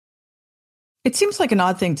It seems like an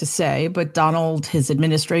odd thing to say, but Donald, his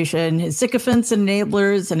administration, his sycophants and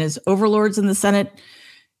enablers, and his overlords in the Senate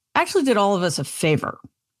actually did all of us a favor.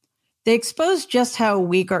 They exposed just how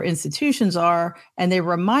weak our institutions are, and they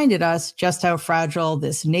reminded us just how fragile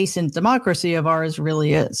this nascent democracy of ours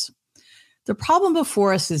really is. The problem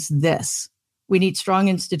before us is this. We need strong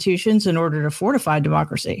institutions in order to fortify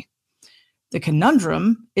democracy. The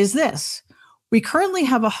conundrum is this. We currently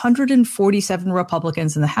have 147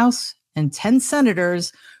 Republicans in the House and 10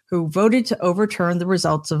 senators who voted to overturn the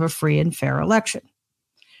results of a free and fair election.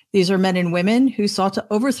 These are men and women who sought to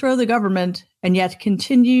overthrow the government and yet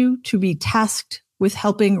continue to be tasked with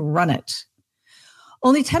helping run it.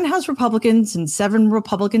 Only 10 House Republicans and 7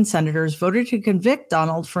 Republican senators voted to convict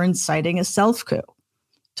Donald for inciting a self-coup.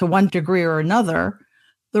 To one degree or another,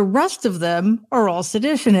 the rest of them are all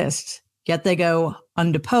seditionists, yet they go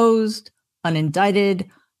undeposed, unindicted,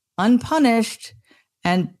 unpunished,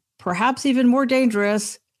 and perhaps even more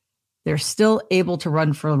dangerous, they're still able to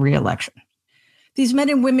run for re-election. These men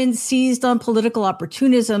and women seized on political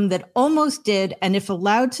opportunism that almost did, and if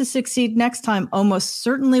allowed to succeed next time, almost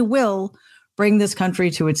certainly will bring this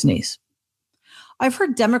country to its knees. I've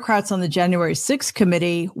heard Democrats on the January 6th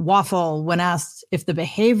committee waffle when asked if the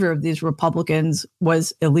behavior of these Republicans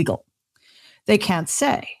was illegal. They can't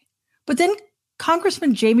say. But then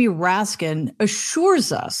Congressman Jamie Raskin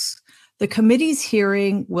assures us the committee's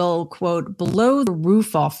hearing will, quote, blow the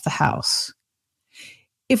roof off the House.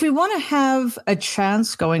 If we want to have a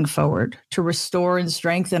chance going forward to restore and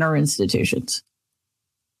strengthen our institutions,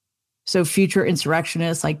 so future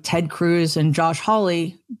insurrectionists like Ted Cruz and Josh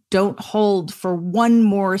Hawley don't hold for one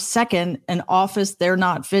more second an office they're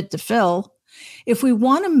not fit to fill, if we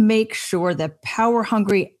want to make sure that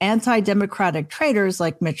power-hungry anti-democratic traitors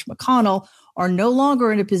like Mitch McConnell are no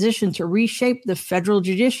longer in a position to reshape the federal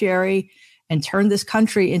judiciary and turn this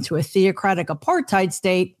country into a theocratic apartheid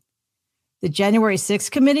state, the January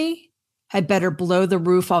 6th committee had better blow the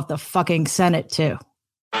roof off the fucking Senate, too.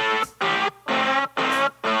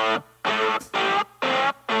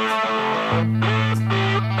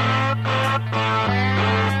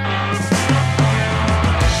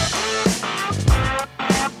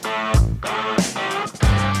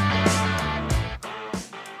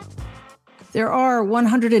 There are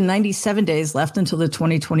 197 days left until the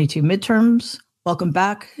 2022 midterms. Welcome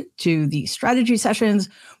back to the strategy sessions,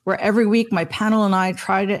 where every week my panel and I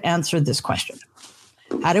try to answer this question.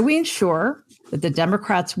 How do we ensure that the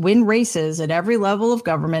Democrats win races at every level of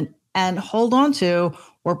government and hold on to,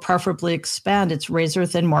 or preferably expand, its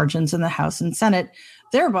razor-thin margins in the House and Senate,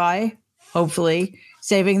 thereby, hopefully,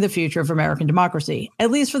 saving the future of American democracy,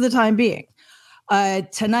 at least for the time being?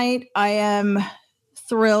 Tonight, I am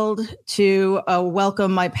thrilled to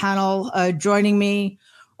welcome my panel. Joining me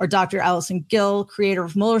are Dr. Allison Gill, creator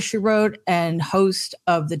of Mueller, She Wrote, and host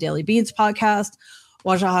of the Daily Beans podcast,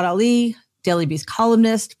 Wajahat Ali, Daily Beans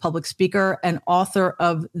columnist, public speaker, and author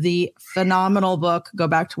of the phenomenal book, Go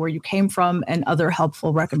Back to Where You Came From, and Other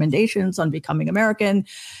Helpful Recommendations on Becoming American,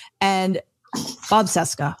 and Bob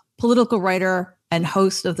Cesca, political writer and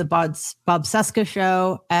host of the Bob Cesca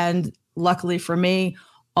Show. And luckily for me,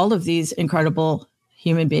 all of these incredible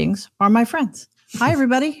human beings are my friends. Hi,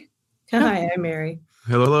 everybody. Hi, I'm Mary.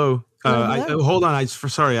 Hello. Hold on.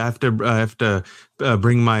 Sorry, I have to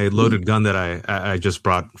bring my loaded gun that I just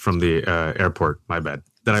brought from the airport. My bad.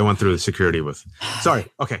 That I went through the security with. Sorry.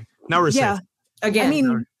 Okay. Now we're safe. Again. I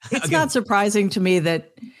mean, it's not surprising to me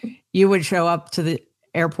that you would show up to the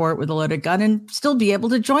airport with a loaded gun and still be able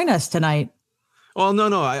to join us tonight. Well,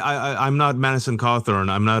 no. I'm not Madison Cawthorn.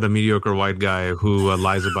 I'm not a mediocre white guy who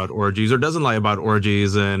lies about orgies or doesn't lie about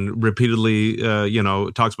orgies and repeatedly,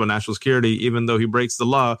 talks about national security, even though he breaks the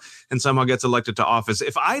law and somehow gets elected to office.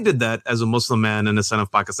 If I did that as a Muslim man and a son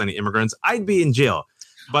of Pakistani immigrants, I'd be in jail.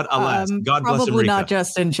 But alas, God bless America. Probably not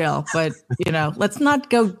just in jail, but, let's not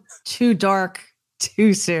go too dark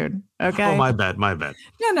too soon. Okay. Oh, my bad. No.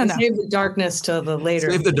 Save the darkness till the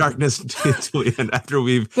later. Save the darkness till the end after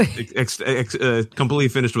we've completely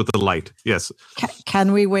finished with the light. Yes.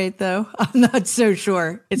 Can we wait though? I'm not so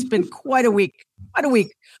sure. It's been quite a week.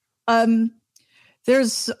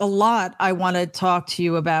 There's a lot I want to talk to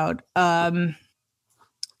you about. And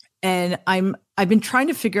I've been trying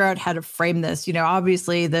to figure out how to frame this.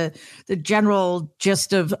 Obviously the general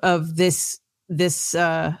gist of this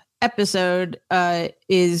episode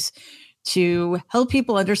is to help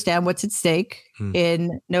people understand what's at stake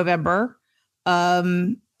in November,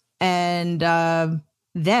 and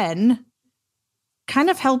then kind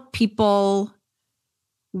of help people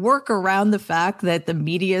work around the fact that the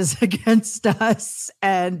media is against us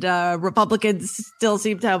and Republicans still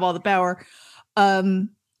seem to have all the power.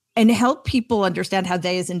 and help people understand how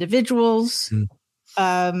they as individuals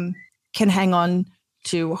can hang on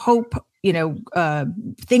to hope,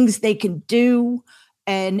 things they can do,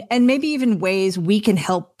 and maybe even ways we can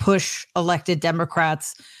help push elected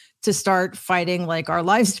Democrats to start fighting like our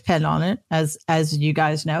lives depend on it, as you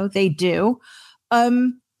guys know, they do.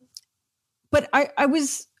 But I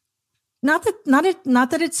was not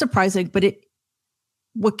that it's surprising, but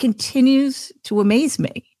what continues to amaze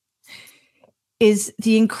me is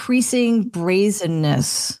the increasing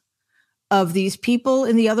brazenness of these people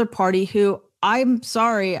in the other party who, I'm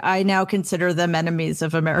sorry, I now consider them enemies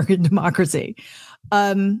of American democracy.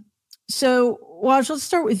 So, Waj, let's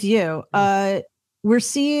start with you. We're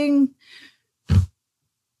seeing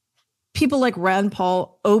people like Rand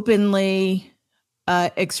Paul openly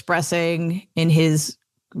expressing in his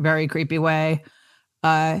very creepy way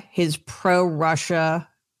his pro-Russia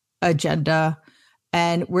agenda.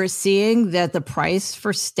 And we're seeing that the price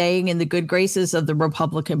for staying in the good graces of the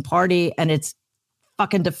Republican Party and its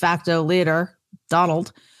fucking de facto leader,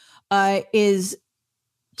 Donald, is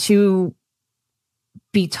to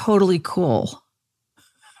be totally cool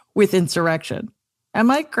with insurrection. Am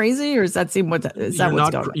I crazy, or does that seem what's going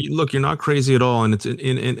on? Look, you're not crazy at all, and it's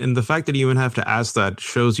in the fact that you even have to ask that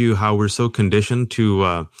shows you how we're so conditioned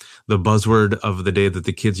to the buzzword of the day that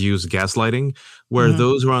the kids use, gaslighting, where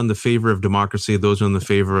those who are in the favor of democracy, those who are in the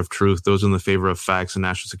favor of truth, those in the favor of facts and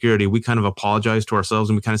national security, we kind of apologize to ourselves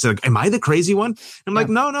and we kind of say, like, am I the crazy one? And I'm like,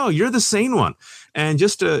 no, you're the sane one. And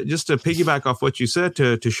just to piggyback off what you said,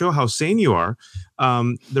 to show how sane you are,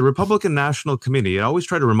 the Republican National Committee, I always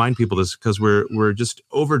try to remind people this because we're just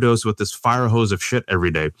overdosed with this fire hose of shit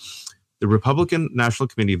every day. The Republican National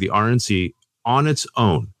Committee, the RNC, on its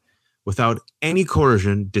own, without any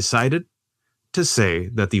coercion, decided to say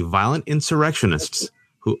that the violent insurrectionists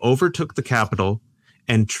who overtook the Capitol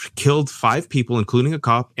and killed 5 people, including a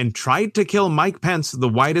cop, and tried to kill Mike Pence, the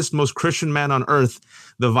whitest, most Christian man on earth,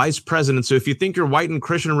 the vice president. So if you think you're white and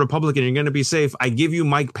Christian and Republican, you're going to be safe, I give you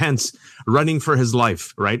Mike Pence running for his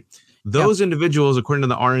life, right? Those individuals, according to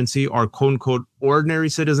the RNC, are quote unquote ordinary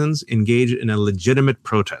citizens engaged in a legitimate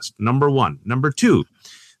protest. Number one. Number two,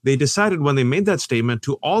 they decided when they made that statement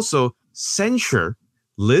to also censure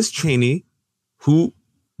Liz Cheney, who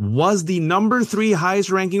was the number 3 highest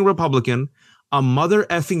ranking Republican, a mother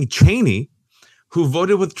effing Cheney, who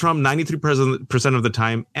voted with Trump 93% of the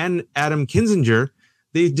time, and Adam Kinzinger.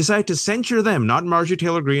 They decided to censure them, not Marjorie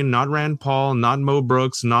Taylor Greene, not Rand Paul, not Mo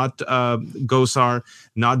Brooks, not Gosar,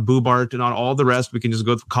 not Boobart, not all the rest. We can just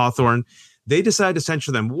go with Cawthorn. They decided to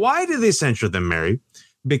censure them. Why did they censure them, Mary?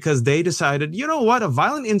 Because they decided, you know what, a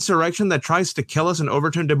violent insurrection that tries to kill us and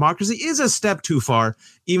overturn democracy is a step too far,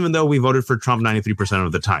 even though we voted for Trump 93%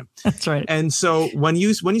 of the time. That's right. And so when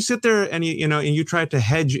you sit there and you try to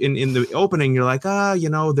hedge in the opening, you're like,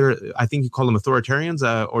 they're, I think you call them authoritarians,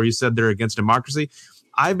 or you said they're against democracy.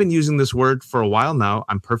 I've been using this word for a while now.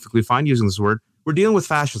 I'm perfectly fine using this word. We're dealing with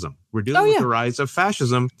fascism. We're dealing with the rise of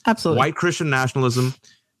fascism, absolutely, white Christian nationalism,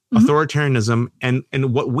 authoritarianism,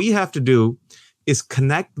 and what we have to do is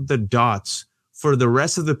connect the dots for the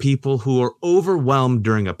rest of the people who are overwhelmed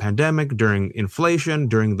during a pandemic, during inflation,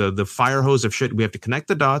 during the fire hose of shit. We have to connect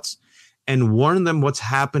the dots and warn them what's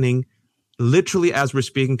happening literally as we're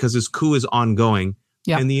speaking, because this coup is ongoing.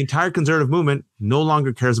 Yeah. And the entire conservative movement no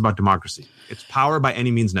longer cares about democracy. It's power by any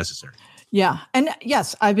means necessary. Yeah. And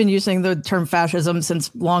yes, I've been using the term fascism since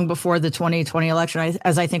long before the 2020 election,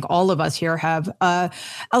 as I think all of us here have.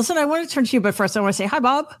 Allison, I want to turn to you, but first I want to say hi,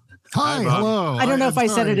 Bob. Hi, hello. I don't know if I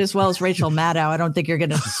said it as well as Rachel Maddow. I don't think you're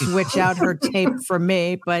going to switch out her tape from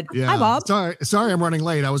me, but hi, Bob. Sorry, I'm running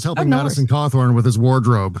late. I was helping Madison Cawthorn with his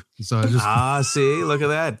wardrobe. So I just see, look at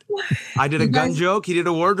that. I did a gun joke. He did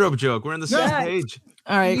a wardrobe joke. We're on the same page.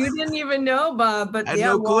 All right. You didn't even know, Bob, but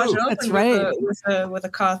no clue. That's right. With a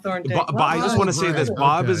Cawthorn tape. I just want to say this.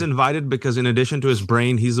 Bob is invited because in addition to his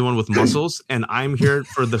brain, he's the one with muscles, and I'm here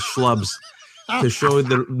for the schlubs. To show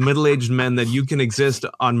the middle-aged men that you can exist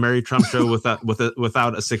on Mary Trump show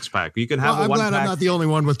without a six-pack. You can have a one-pack. I'm glad I'm not the only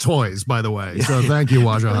one with toys, by the way. So thank you,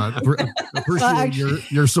 Wajahat. Appreciate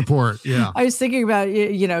your support. Yeah. I was thinking about,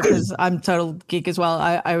 because I'm total geek as well.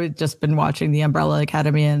 I would just been watching the Umbrella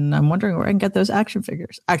Academy, and I'm wondering where I can get those action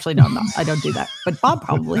figures. Actually, no, I'm not. I don't do that. But Bob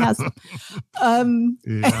probably has them.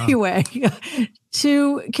 Anyway,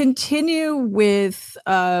 to continue with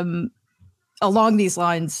along these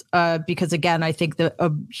lines, because again, I think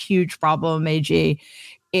a huge problem, AG,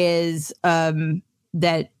 is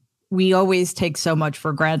that we always take so much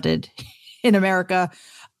for granted in America.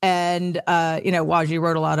 And, Waj, you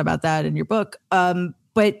wrote a lot about that in your book.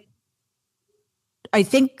 But I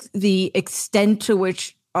think the extent to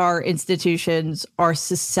which our institutions are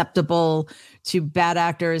susceptible to bad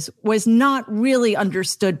actors was not really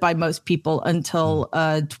understood by most people until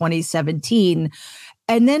 2017.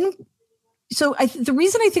 And then, so the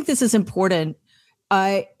reason I think this is important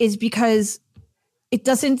is because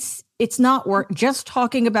it's not work. Just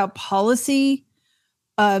talking about policy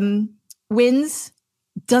wins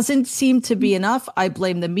doesn't seem to be enough. I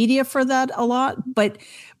blame the media for that a lot, but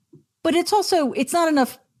it's not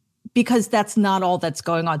enough because that's not all that's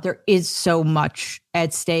going on. There is so much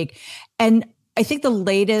at stake. And I think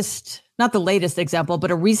not the latest example,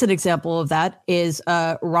 but a recent example of that is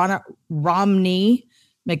Romney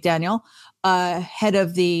McDaniel, head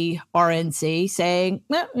of the RNC, saying,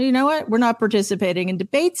 well, you know what, we're not participating in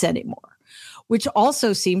debates anymore, which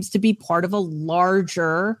also seems to be part of a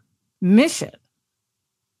larger mission,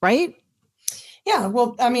 right? Yeah,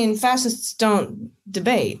 well, I mean, fascists don't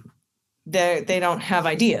debate. They don't have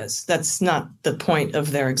ideas. That's not the point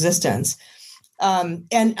of their existence. And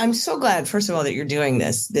I'm so glad, first of all, that you're doing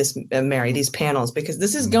this, Mary, these panels, because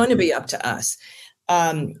this is going to be up to us.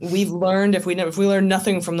 We've learned if we learn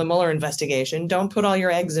nothing from the Mueller investigation, don't put all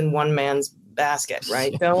your eggs in one man's basket,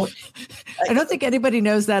 right? I don't think anybody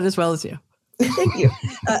knows that as well as you. Thank you.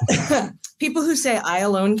 People who say I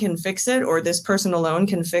alone can fix it or this person alone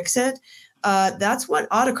can fix it. That's what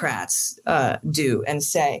autocrats do and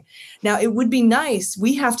say. Now, it would be nice.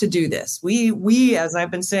 We have to do this. We, as I've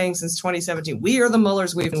been saying since 2017, we are the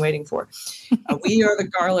Muellers we've been waiting for. We are the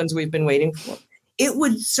Garlands we've been waiting for. It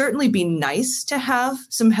would certainly be nice to have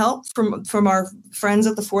some help from our friends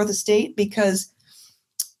at the Fourth Estate, because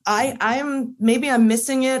I'm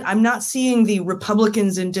missing it. I'm not seeing the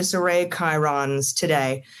Republicans in disarray chyrons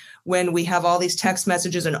today when we have all these text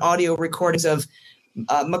messages and audio recordings of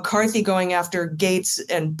McCarthy going after Gates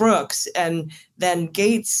and Brooks, and then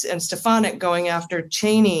Gates and Stefanik going after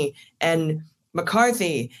Cheney and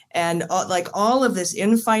McCarthy, and all of this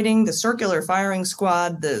infighting, the circular firing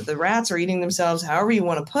squad, the rats are eating themselves, however you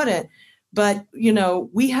want to put it. But,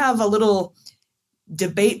 we have a little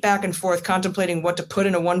debate back and forth contemplating what to put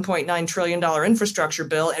in a $1.9 trillion infrastructure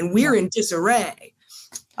bill, and we're in disarray.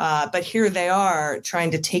 But here they are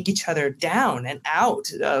trying to take each other down and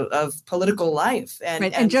out of political life.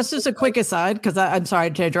 And just as a quick aside, because I'm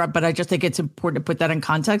sorry to interrupt, but I just think it's important to put that in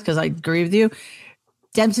context, because I agree with you.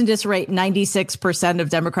 Dems in disarray, 96% of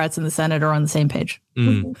Democrats in the Senate are on the same page.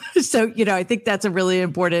 Mm. So, I think that's a really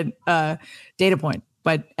important data point.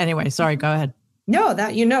 But anyway, sorry, go ahead. No,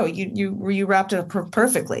 that you wrapped it up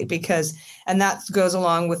perfectly, and that goes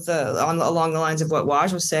along with along the lines of what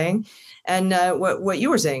Waj was saying. And what you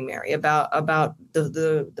were saying, Mary, about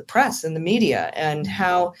the press and the media, and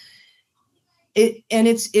how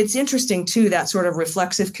it's interesting too, that sort of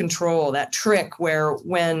reflexive control, that trick where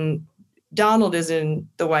when Donald is in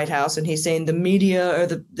the White House and he's saying the media are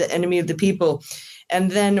the enemy of the people,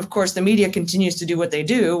 and then of course the media continues to do what they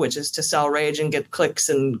do, which is to sell rage and get clicks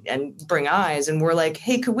and bring eyes, and we're like,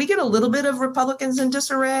 hey, could we get a little bit of Republicans in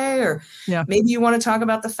disarray? Or maybe you want to talk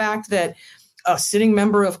about the fact that a sitting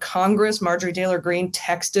member of Congress, Marjorie Taylor Greene,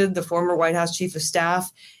 texted the former White House chief of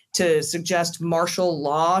staff to suggest martial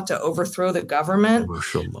law to overthrow the government.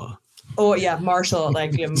 Martial law. Oh, yeah, martial,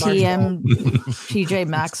 like TJ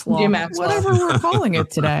Maxx law. Whatever we're calling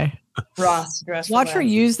it today. Ross. Watch her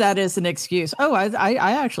use that as an excuse. Oh, I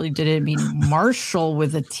actually didn't mean martial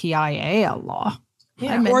with a TIA law.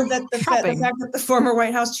 Yeah, or that the fact that the former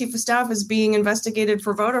White House chief of staff is being investigated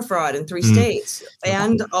for voter fraud in 3 states,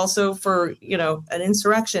 and also for, an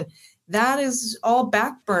insurrection. That is all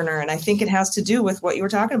back burner. And I think it has to do with what you were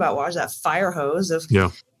talking about, Waj, that fire hose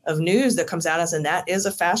of news that comes at us. And that is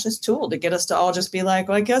a fascist tool to get us to all just be like,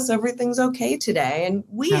 well, I guess everything's okay today. And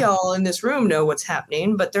we all in this room know what's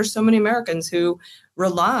happening, but there's so many Americans who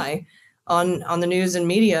rely on the news and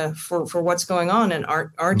media for what's going on and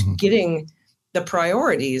aren't getting the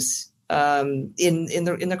priorities in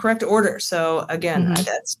the correct order. So again,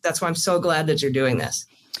 that's why I'm so glad that you're doing this.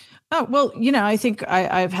 Oh, well, I think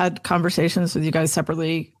I've had conversations with you guys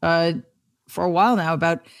separately for a while now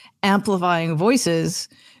about amplifying voices,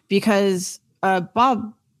 because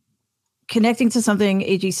Bob, connecting to something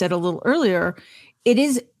AG said a little earlier,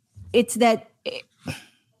 it's that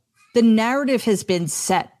the narrative has been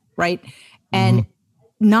set, right? And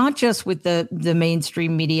not just with the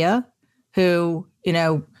mainstream media, who,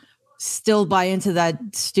 still buy into that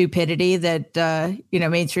stupidity that,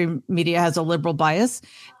 mainstream media has a liberal bias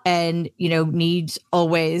and, needs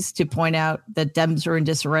always to point out that Dems are in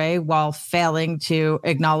disarray while failing to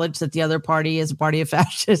acknowledge that the other party is a party of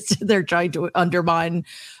fascists. They're trying to undermine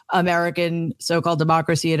American so-called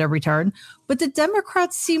democracy at every turn. But the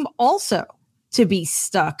Democrats seem also to be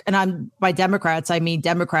stuck, and by Democrats, I mean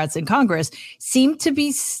Democrats in Congress, seem to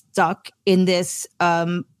be stuck in this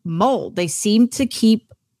mold. They seem to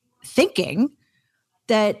keep thinking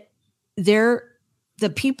that the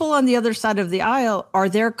people on the other side of the aisle are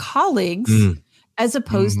their colleagues as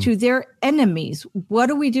opposed to their enemies. What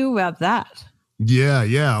do we do about that?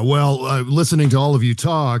 Yeah. Well, listening to all of you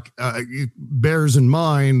talk, it bears in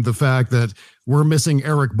mind the fact that we're missing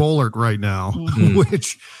Eric Boehlert right now,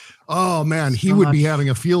 which, oh man, he would be having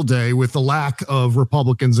a field day with the lack of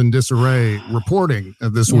Republicans in disarray reporting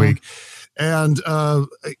this week. And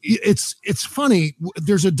it's funny.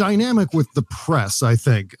 There's a dynamic with the press, I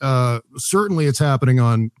think. Certainly it's happening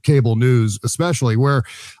on cable news, especially, where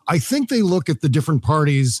I think they look at the different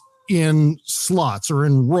parties in slots or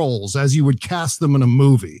in roles as you would cast them in a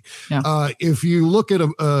movie. If you look at a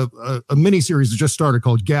miniseries that just started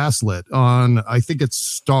called Gaslit on, I think it's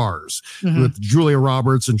Stars, with Julia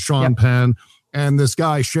Roberts and Sean Penn, and this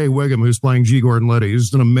guy, Shea Wiggum, who's playing G. Gordon Liddy,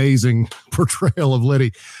 who's an amazing portrayal of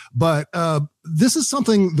Liddy. But this is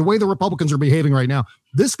something, the way the Republicans are behaving right now,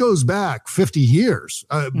 this goes back 50 years,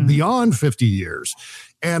 beyond 50 years.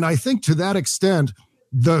 And I think to that extent,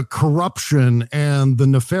 the corruption and the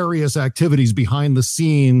nefarious activities behind the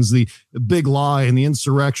scenes, the big lie and the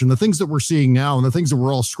insurrection, the things that we're seeing now and the things that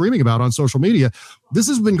we're all screaming about on social media, this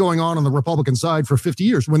has been going on the Republican side for 50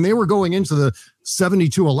 years. When they were going into the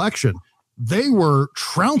 72 election, they were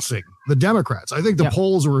trouncing the Democrats. I think the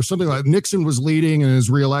polls were something like Nixon was leading in his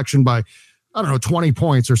reelection by, 20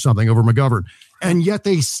 points or something over McGovern. And yet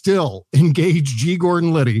they still engaged G.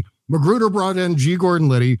 Gordon Liddy. Magruder brought in G. Gordon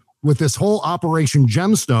Liddy with this whole Operation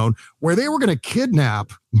Gemstone, where they were going to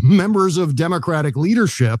kidnap members of Democratic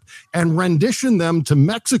leadership and rendition them to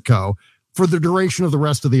Mexico for the duration of the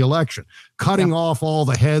rest of the election, cutting off all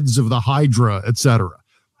the heads of the Hydra, et cetera.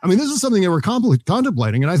 I mean, this is something they were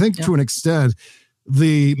contemplating. And I think to an extent,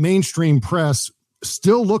 the mainstream press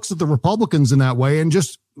still looks at the Republicans in that way and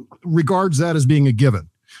just regards that as being a given.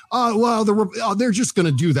 They're just going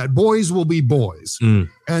to do that. Boys will be boys.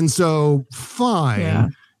 And so fine. Yeah.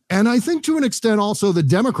 And I think to an extent also the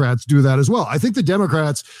Democrats do that as well. I think the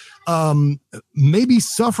Democrats maybe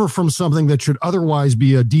suffer from something that should otherwise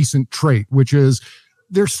be a decent trait, which is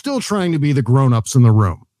they're still trying to be the grown-ups in the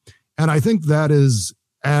room. And I think that is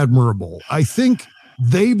admirable. I think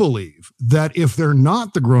they believe that if they're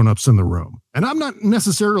not the grown-ups in the room, and I'm not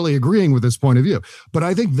necessarily agreeing with this point of view, but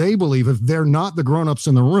I think they believe if they're not the grown-ups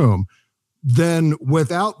in the room, then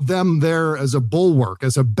without them there as a bulwark,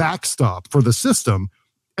 as a backstop for the system,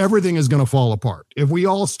 everything is going to fall apart. If we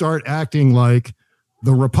all start acting like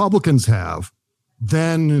the Republicans have,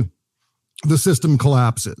 then the system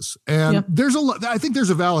collapses. And I think there's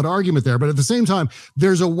a valid argument there, but at the same time,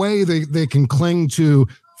 there's a way they can cling to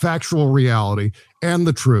factual reality and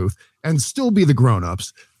the truth and still be the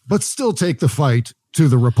grown-ups, but still take the fight to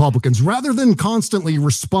the Republicans rather than constantly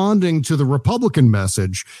responding to the Republican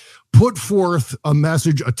message, put forth a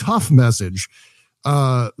message, a tough message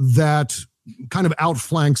that kind of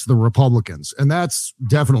outflanks the Republicans. And that's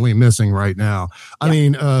definitely missing right now. I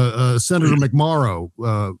mean, Senator McMorrow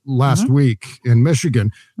last week in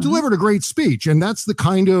Michigan delivered a great speech. And that's the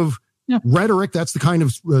kind of rhetoric, that's the kind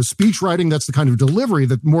of speech writing, that's the kind of delivery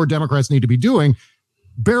that more Democrats need to be doing.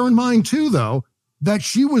 Bear in mind, too, though, that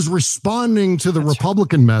she was responding to the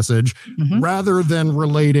Republican message rather than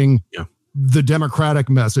relating the Democratic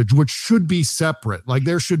message, which should be separate. Like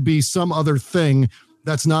there should be some other thing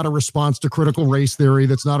that's not a response to critical race theory,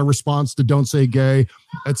 that's not a response to don't say gay,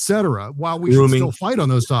 etc. While we should still fight on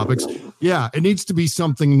those topics, it needs to be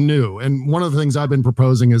something new. And one of the things I've been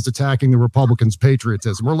proposing is attacking the Republicans'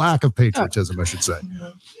 patriotism, or lack of patriotism, I should say.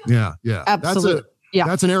 Yeah. Absolutely.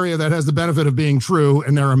 That's an area that has the benefit of being true,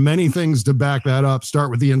 and there are many things to back that up. Start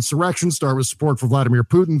with the insurrection, start with support for Vladimir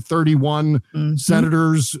Putin, 31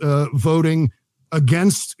 senators voting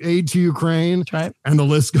against aid to Ukraine, and the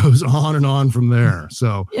list goes on and on from there.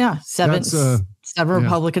 So seven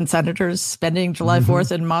Republican senators spending July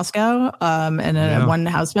 4th in Moscow, and one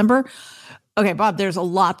House member. Okay, Bob, there's a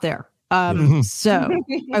lot there. So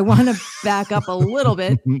I want to back up a little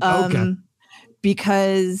bit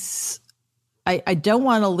because I don't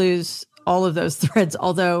want to lose all of those threads.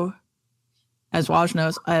 Although, as Waj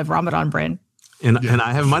knows, I have Ramadan brain. And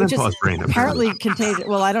I have menopause brain. Apparently contagious.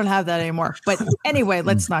 Well, I don't have that anymore. But anyway,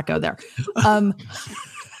 let's not go there.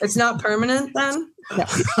 It's not permanent then? No,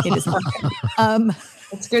 it is not.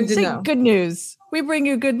 It's good to know. Good news. We bring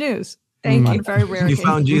you good news. Thank you. Very rare. You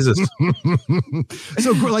found Jesus.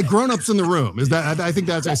 So like grown-ups in the room. Is that, I think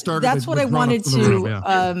that's, I started. That's what I wanted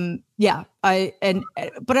to,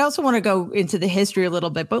 but I also want to go into the history a little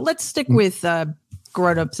bit, but let's stick with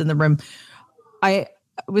grown-ups in the room. I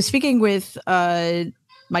was speaking with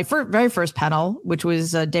my very first panel, which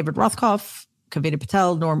was David Rothkopf, Kavita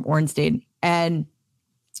Patel, Norm Ornstein, and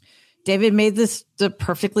David made the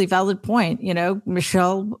perfectly valid point. You know,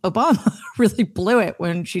 Michelle Obama really blew it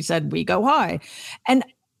when she said, "We go high," and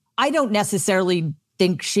I don't necessarily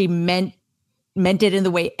think she meant it in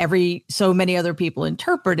the way so many other people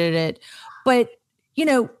interpreted it, but you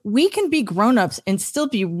know, we can be grown-ups and still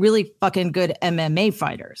be really fucking good MMA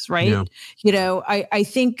fighters, right? Yeah. You know, I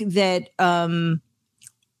think that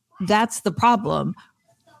that's the problem.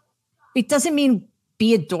 It doesn't mean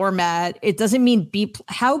be a doormat. It doesn't mean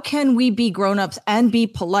how can we be grown-ups and be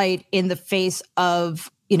polite in the face of,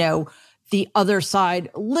 you know, the other side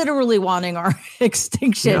literally wanting our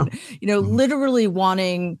extinction, you know, literally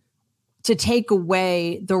wanting to take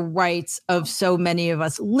away the rights of so many of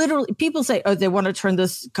us. Literally, people say, oh, they want to turn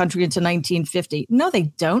this country into 1950. No, they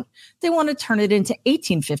don't. They want to turn it into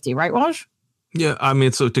 1850, right, Waj? Yeah, I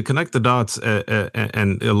mean, so to connect the dots,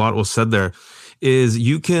 and a lot was said there, is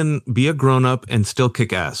you can be a grown-up and still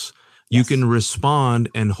kick ass. You can respond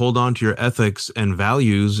and hold on to your ethics and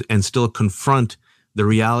values and still confront the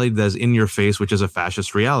reality that's in your face, which is a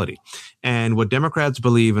fascist reality. And what Democrats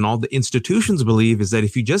believe and all the institutions believe is that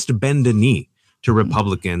if you just bend a knee to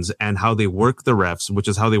Republicans and how they work the refs, which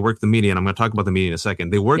is how they work the media, and I'm going to talk about the media in a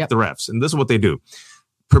second, they work the refs, and this is what they do.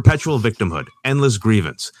 Perpetual victimhood, endless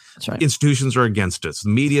grievance. That's right. Institutions are against us. The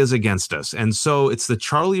media is against us. And so it's the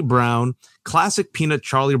Charlie Brown, classic peanut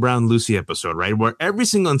Charlie Brown Lucy episode, right? Where every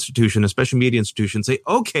single institution, especially media institutions, say,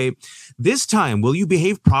 okay, this time, will you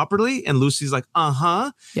behave properly? And Lucy's like,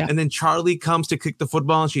 uh-huh. Yeah. And then Charlie comes to kick the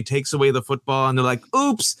football and she takes away the football and they're like,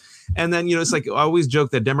 oops. And then, you know, it's like, I always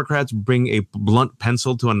joke that Democrats bring a blunt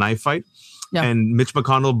pencil to a knife fight. Yeah. And Mitch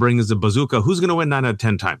McConnell brings a bazooka. Who's going to win 9 out of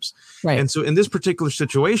 10 times? Right. And so in this particular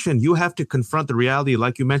situation, you have to confront the reality,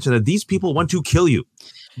 like you mentioned, that these people want to kill you.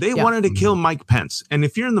 They wanted to kill Mike Pence. And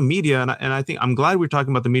if you're in the media, and I think I'm glad we're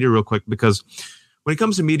talking about the media real quick, because when it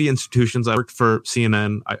comes to media institutions, I worked for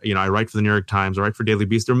CNN, I write for the New York Times, I write for Daily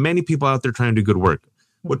Beast. There are many people out there trying to do good work.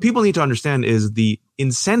 What people need to understand is the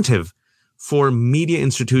incentive for media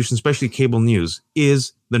institutions, especially cable news,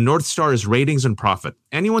 is the North Star is ratings and profit.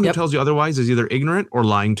 Anyone who tells you otherwise is either ignorant or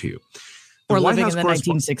lying to you. Or living in the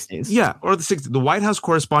 1960s. Yeah, or the 60s. The White House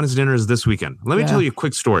Correspondents' Dinner is this weekend. Let me tell you a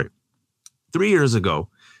quick story. 3 years ago,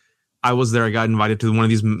 I was there. I got invited to one of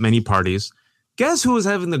these many parties. Guess who was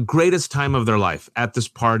having the greatest time of their life at this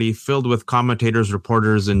party filled with commentators,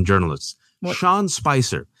 reporters, and journalists? What? Sean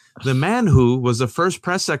Spicer, the man who was the first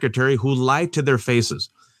press secretary who lied to their faces.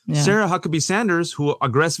 Yeah. Sarah Huckabee Sanders, who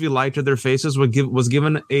aggressively lied to their faces, was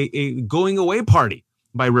given a going away party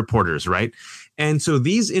by reporters, right? And so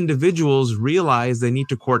these individuals realize they need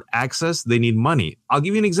to court access, they need money. I'll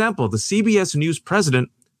give you an example. The CBS News president,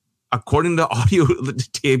 according to audio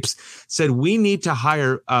tapes, said we need to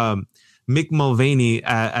hire Mick Mulvaney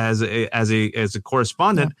as a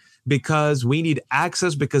correspondent because we need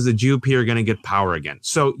access because the GOP are going to get power again.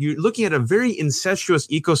 So you're looking at a very incestuous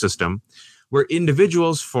ecosystem where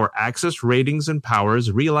individuals for access, ratings, and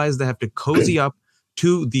powers realize they have to cozy up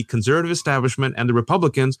to the conservative establishment and the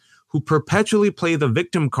Republicans who perpetually play the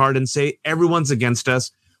victim card and say, everyone's against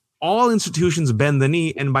us. All institutions bend the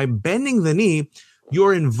knee. And by bending the knee,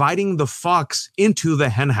 you're inviting the fox into the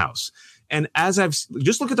henhouse. And as I've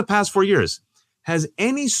just look at the past 4 years, has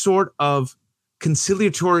any sort of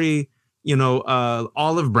conciliatory,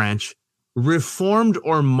 olive branch reformed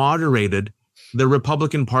or moderated the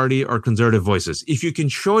Republican Party or conservative voices? If you can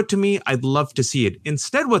show it to me, I'd love to see it.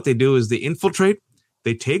 Instead, what they do is they infiltrate,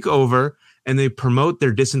 they take over, and they promote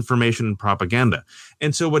their disinformation and propaganda.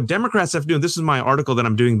 And so what Democrats have to do, and this is my article that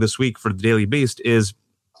I'm doing this week for the Daily Beast, is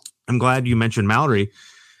I'm glad you mentioned Mallory.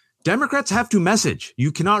 Democrats have to message.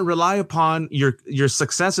 You cannot rely upon your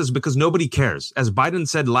successes because nobody cares. As Biden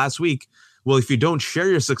said last week, well, if you don't share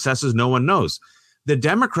your successes, no one knows. The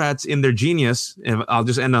Democrats in their genius, and I'll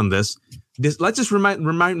just end on this, let's just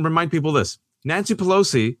remind people this. Nancy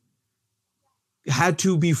Pelosi had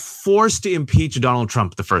to be forced to impeach Donald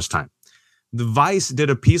Trump the first time. The Vice did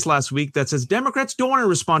a piece last week that says Democrats don't want to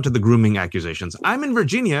respond to the grooming accusations. I'm in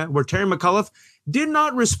Virginia, where Terry McAuliffe did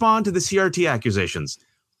not respond to the CRT accusations.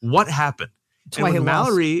 What happened? And when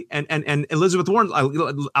Mallory and Elizabeth Warren,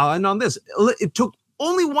 I'll end on this. It took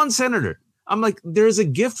only one senator. I'm like, there's a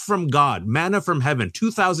gift from God, manna from heaven,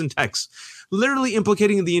 2,000 texts, literally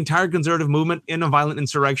implicating the entire conservative movement in a violent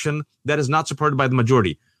insurrection that is not supported by the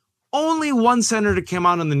majority. Only one senator came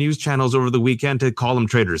out on the news channels over the weekend to call them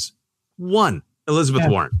traitors. One, Elizabeth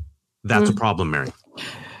Warren. That's a problem, Mary.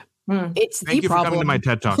 It's Thank the you for coming to my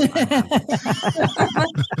TED Talk.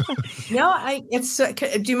 No,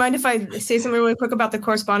 do you mind if I say something really quick about the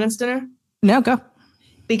correspondence dinner? No, go.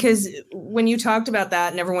 Because when you talked about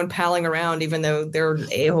that and everyone palling around, even though they're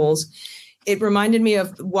a-holes, it reminded me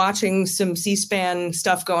of watching some C-SPAN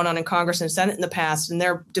stuff going on in Congress and Senate in the past, and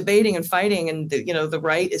they're debating and fighting, and the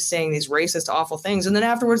right is saying these racist, awful things, and then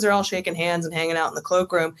afterwards they're all shaking hands and hanging out in the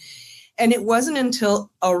cloakroom. And it wasn't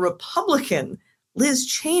until a Republican, Liz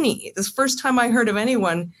Cheney, this first time I heard of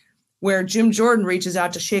anyone where Jim Jordan reaches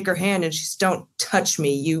out to shake her hand and she's, "Don't touch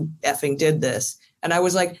me, you effing did this." And I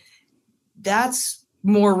was like, that's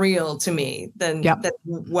more real to me than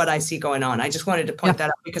what I see going on. I just wanted to point that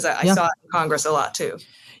out because I saw it in Congress a lot too.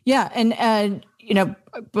 Yeah. And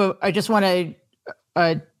but I just want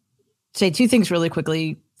to say two things really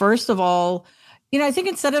quickly. First of all, I think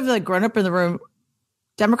instead of like grown up in the room,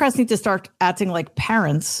 Democrats need to start acting like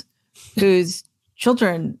parents whose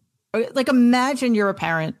children, like, imagine you're a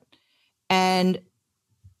parent and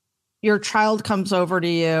your child comes over to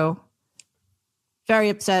you very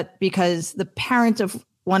upset because the parent of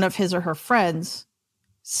one of his or her friends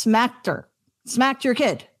smacked your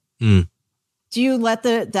kid. Do you let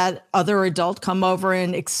that other adult come over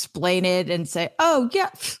and explain it and say, "Oh yeah,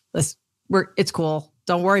 it's cool,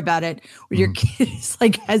 don't worry about it"? When your kid is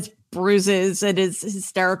like has bruises and is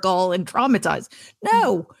hysterical and traumatized.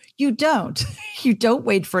 No, you don't. You don't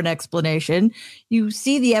wait for an explanation. You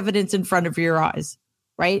see the evidence in front of your eyes,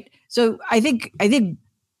 right? So I think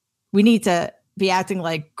we need to be acting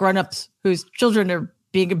like grown-ups whose children are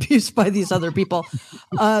being abused by these other people.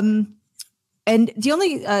 And the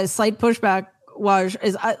only slight pushback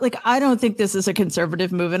is I don't think this is a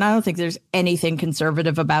conservative move, and I don't think there's anything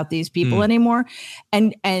conservative about these people anymore.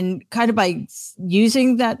 And kind of by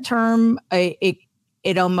using that term, it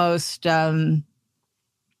almost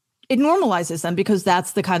it normalizes them because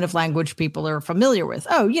that's the kind of language people are familiar with.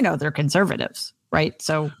 Oh, they're conservatives, right?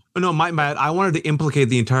 So. No, my bad. I wanted to implicate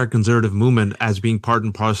the entire conservative movement as being part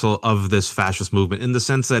and parcel of this fascist movement, in the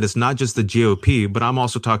sense that it's not just the GOP, but I'm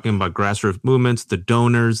also talking about grassroots movements, the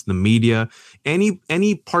donors, the media,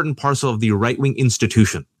 any part and parcel of the right-wing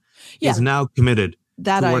institution is now committed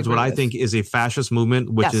towards what I think is a fascist movement,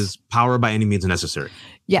 which is power by any means necessary.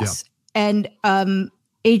 Yes. Yeah. And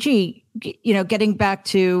AG, getting back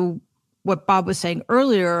to what Bob was saying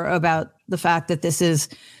earlier about the fact that this is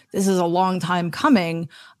a long time coming,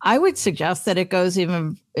 I would suggest that it goes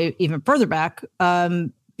even further back,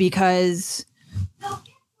 because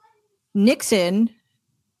Nixon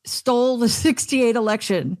stole the 1968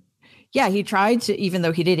 election. Yeah, he tried to, even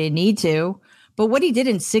though he didn't need to, but what he did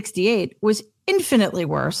in 1968 was infinitely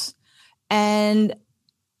worse. And,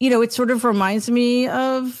 it sort of reminds me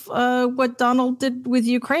of what Donald did with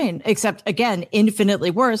Ukraine, except again, infinitely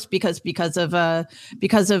worse because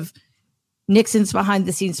of Nixon's behind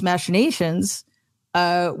the scenes machinations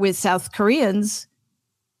with South Koreans.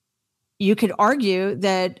 You could argue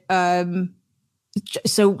that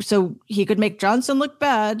so he could make Johnson look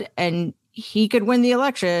bad and he could win the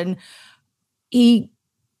election. He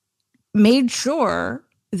made sure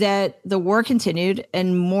that the war continued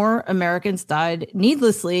and more Americans died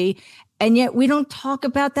needlessly. And yet we don't talk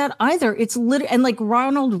about that either. It's and like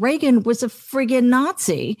Ronald Reagan was a friggin'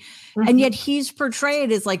 Nazi. And yet he's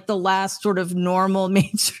portrayed as like the last sort of normal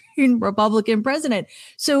mainstream Republican president.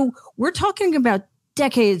 So we're talking about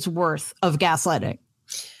decades worth of gaslighting.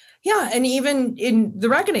 Yeah. And even in The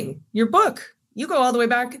Reckoning, your book, you go all the way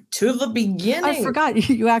back to the beginning. I forgot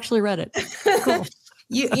you actually read it. Cool.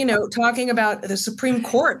 Talking about the Supreme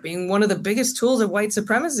Court being one of the biggest tools of white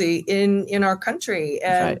supremacy in our country.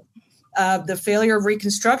 And the failure of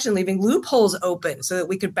Reconstruction, leaving loopholes open so that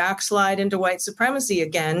we could backslide into white supremacy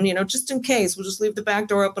again, just in case. We'll just leave the back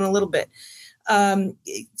door open a little bit. And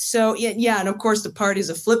of course, the parties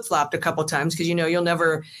have flip-flopped a couple times because, you'll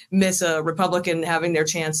never miss a Republican having their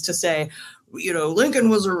chance to say, Lincoln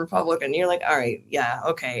was a Republican. You're like, all right, yeah,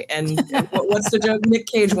 okay. And what's the joke? Nick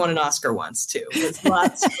Cage won an Oscar once, too. It's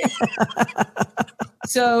lots.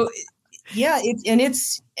 So, yeah,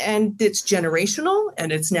 it's generational,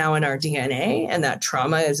 and it's now in our DNA, and that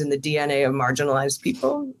trauma is in the DNA of marginalized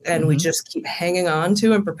people, and we just keep hanging on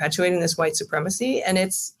to and perpetuating this white supremacy, and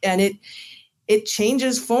it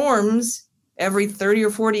changes forms every 30 or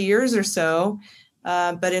 40 years or so,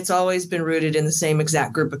 but it's always been rooted in the same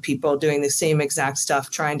exact group of people doing the same exact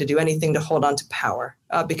stuff, trying to do anything to hold on to power.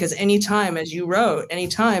 Because anytime, as you wrote,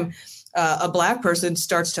 a Black person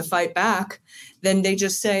starts to fight back, then they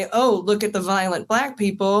just say, "Oh, look at the violent Black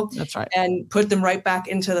people." That's right, and put them right back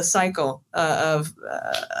into the cycle of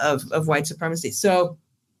white supremacy. So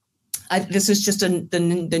This is just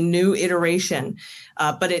the new iteration,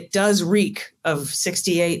 but it does reek of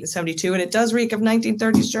 68 and 72, and it does reek of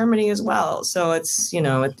 1930s Germany as well. So it's,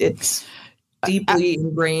 it's deeply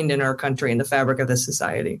ingrained in our country, in the fabric of this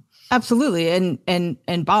society. Absolutely.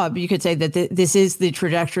 And Bob, you could say that this is the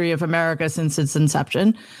trajectory of America since its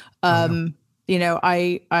inception. I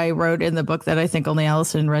wrote in the book that I think only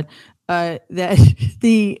Allison read, that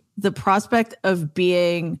the prospect of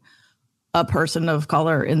being a person of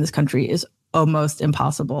color in this country is almost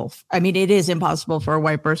impossible. I mean, it is impossible for a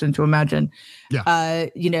white person to imagine. Yeah.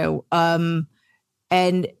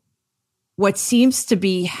 And what seems to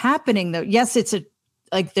be happening, though, yes,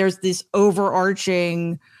 there's this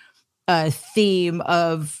overarching theme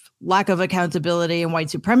of lack of accountability and white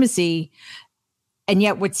supremacy. And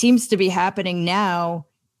yet what seems to be happening now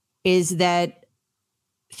is that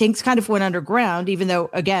things kind of went underground, even though,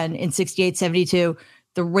 again, in 68, 72,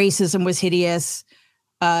 the racism was hideous.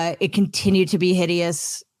 It continued to be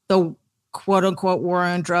hideous. The quote unquote war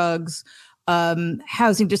on drugs,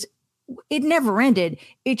 housing, it never ended.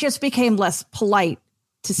 It just became less polite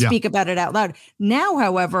to speak about it out loud. Now,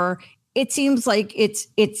 however, it seems like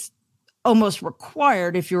it's almost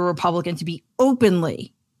required, if you're a Republican, to be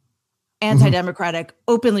openly anti-democratic,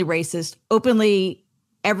 openly racist, openly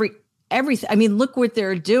everything. I mean, look what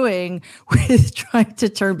they're doing with trying to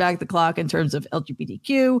turn back the clock in terms of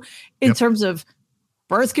LGBTQ, in terms of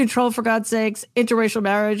birth control, for God's sakes, interracial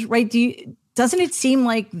marriage, right? Doesn't it seem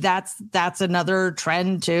like that's another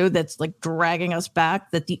trend too, that's like dragging us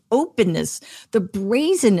back, that the openness, the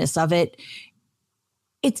brazenness of it,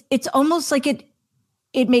 it's almost like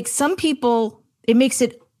it makes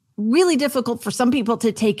it really difficult for some people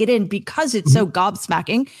to take it in because it's so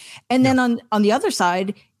gobsmacking. And then on the other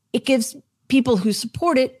side, it gives people who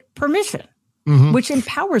support it permission, which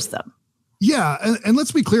empowers them. Yeah. And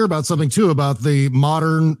let's be clear about something, too, about the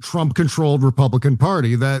modern Trump-controlled Republican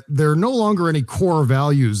Party, that there are no longer any core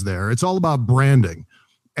values there. It's all about branding,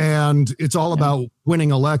 and it's all about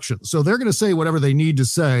winning elections. So they're going to say whatever they need to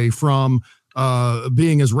say, from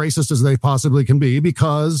being as racist as they possibly can be,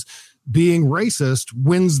 because being racist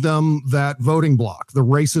wins them that voting block, the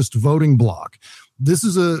racist voting block. This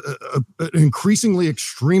is an increasingly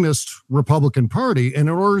extremist Republican Party. And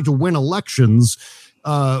in order to win elections,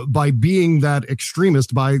 by being that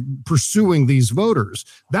extremist, by pursuing these voters,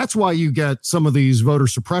 that's why you get some of these voter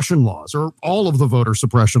suppression laws, or all of the voter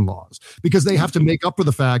suppression laws, because they have to make up for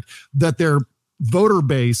the fact that their voter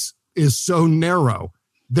base is so narrow.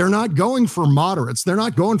 They're not going for moderates. They're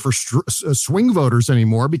not going for swing voters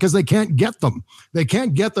anymore, because they can't get them. They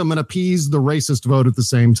can't get them and appease the racist vote at the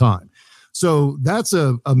same time. So that's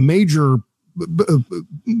a major,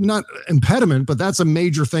 not impediment, but that's a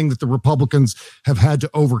major thing that the Republicans have had to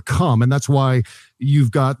overcome. And that's why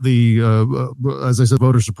you've got the, as I said,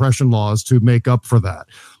 voter suppression laws to make up for that.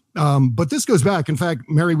 But this goes back. In fact,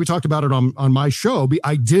 Mary, we talked about it on my show.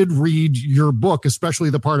 I did read your book,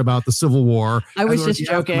 especially the part about the Civil War. I was just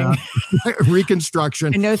joking.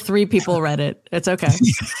 Reconstruction. I know 3 people read it. It's okay.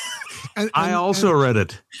 And I also read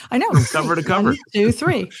it. I know. From cover to cover. 1, 2,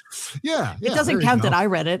 3. Yeah. It doesn't count that I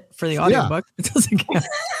read it for the audiobook. It doesn't count.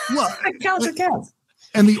 Well, it counts.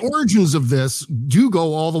 And the origins of this do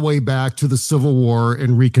go all the way back to the Civil War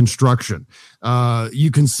and Reconstruction. You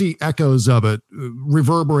can see echoes of it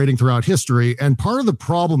reverberating throughout history. And part of the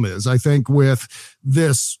problem is, I think, with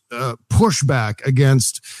this pushback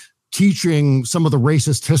against teaching some of the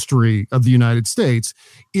racist history of the United States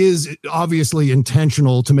is obviously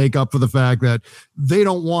intentional to make up for the fact that they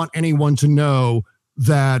don't want anyone to know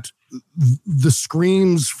that the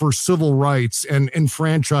screams for civil rights and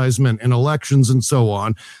enfranchisement and elections and so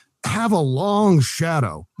on have a long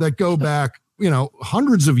shadow that go back,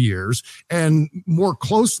 hundreds of years, and more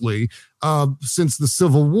closely since the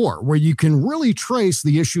Civil War, where you can really trace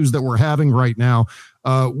the issues that we're having right now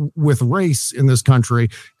with race in this country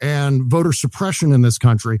and voter suppression in this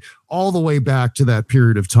country, all the way back to that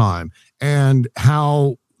period of time, and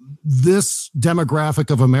how this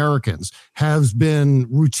demographic of Americans has been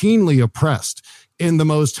routinely oppressed in the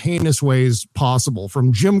most heinous ways possible,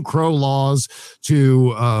 from Jim Crow laws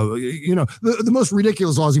to, the most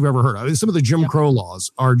ridiculous laws you've ever heard of. I mean, some of the Jim Crow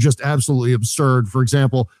laws are just absolutely absurd. For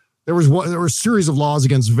example, there was a series of laws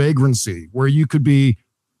against vagrancy where you could be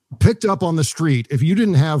picked up on the street if you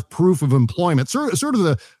didn't have proof of employment, sort of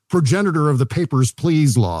the progenitor of the Papers,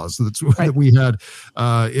 Please laws that we had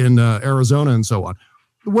in Arizona and so on,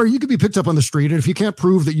 where you could be picked up on the street, and if you can't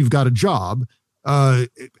prove that you've got a job,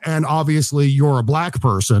 and obviously you're a black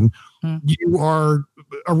person, you are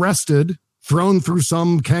arrested, thrown through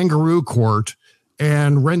some kangaroo court,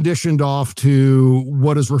 and renditioned off to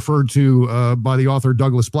what is referred to by the author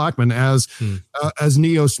Douglas Blackman as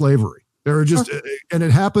neo-slavery. There were just, and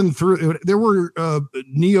it happened there were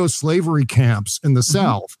neo-slavery camps in the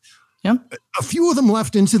South. Yep. A few of them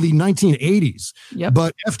left into the 1980s,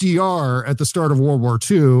 but FDR at the start of World War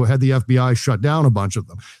II had the FBI shut down a bunch of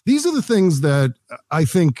them. These are the things that I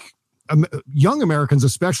think young Americans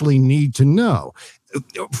especially need to know.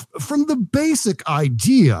 From the basic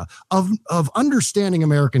idea of understanding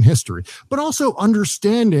American history, but also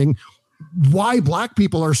understanding why Black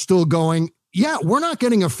people are still going, yeah, we're not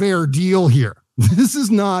getting a fair deal here. This is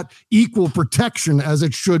not equal protection as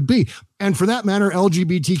it should be. And for that matter,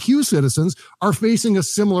 LGBTQ citizens are facing a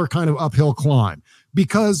similar kind of uphill climb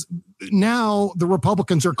because now the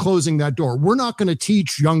Republicans are closing that door. We're not going to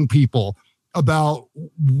teach young people about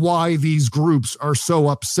why these groups are so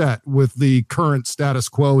upset with the current status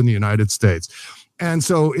quo in the United States. And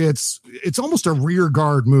so it's almost a rear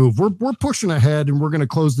guard move. We're pushing ahead and we're going to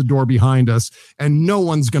close the door behind us and no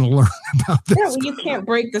one's going to learn about this. Yeah, well, you can't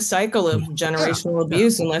break the cycle of generational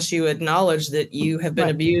abuse unless you acknowledge that you have been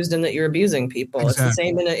abused and that you're abusing people. Exactly. It's the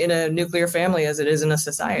same in a nuclear family as it is in a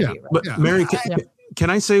society. Yeah. Right? But Mary,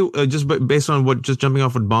 can I say just based on just jumping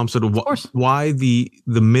off what Baum said, why the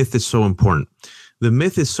myth is so important? The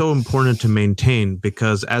myth is so important to maintain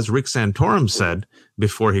because, as Rick Santorum said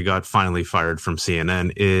before he got finally fired from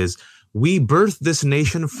CNN, is we birthed this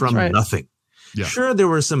nation from nothing. Yeah. Sure, there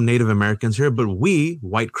were some Native Americans here, but we,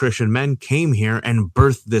 white Christian men, came here and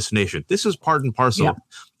birthed this nation. This is part and parcel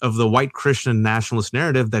of the white Christian nationalist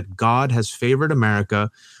narrative that God has favored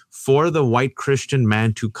America for the white Christian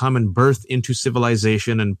man to come and birth into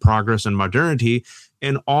civilization and progress and modernity,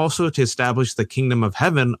 and also to establish the kingdom of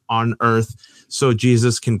heaven on earth so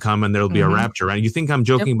Jesus can come and there'll be a rapture. And you think I'm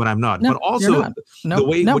joking, but I'm not. No, but also the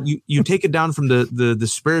way what you take it down from the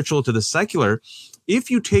spiritual to the secular, if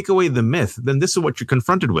you take away the myth, then this is what you're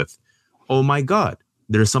confronted with. Oh my God,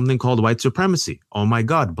 there's something called white supremacy. Oh my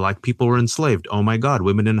God, Black people were enslaved. Oh my God,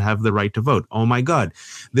 women didn't have the right to vote. Oh my God,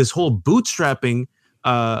 this whole bootstrapping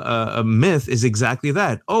myth is exactly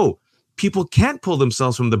that. Oh, people can't pull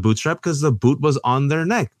themselves from the bootstrap because the boot was on their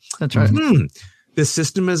neck. That's right. The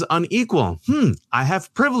system is unequal. I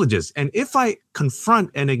have privileges. And if I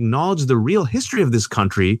confront and acknowledge the real history of this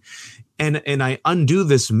country and I undo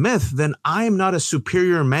this myth, then I am not a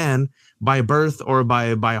superior man by birth or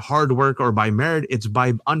by hard work or by merit. It's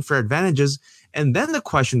by unfair advantages. And then the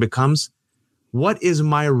question becomes, what is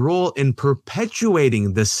my role in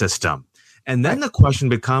perpetuating this system? And then the question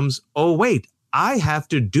becomes, oh, wait, I have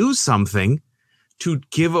to do something to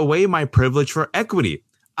give away my privilege for equity.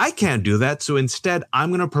 I can't do that. So instead, I'm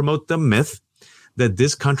going to promote the myth that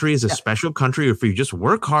this country is a special country. If you just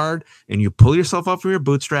work hard and you pull yourself up from your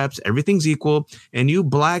bootstraps, everything's equal. And you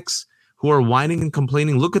Blacks who are whining and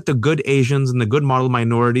complaining, look at the good Asians and the good model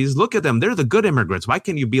minorities. Look at them. They're the good immigrants. Why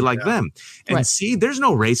can't you be like them? And see, there's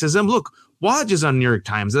no racism. Look, Waj is on New York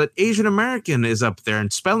Times. That Asian American is up there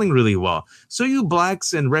and spelling really well. So you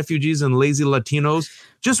Blacks and refugees and lazy Latinos,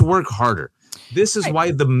 just work harder. This is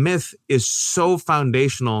why the myth is so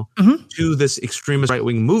foundational to this extremist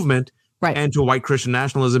right-wing movement and to white Christian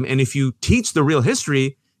nationalism. And if you teach the real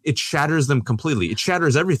history, it shatters them completely. It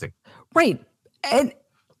shatters everything. Right. And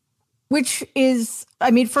which is,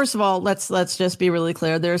 I mean, first of all, let's just be really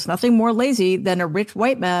clear. There's nothing more lazy than a rich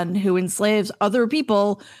white man who enslaves other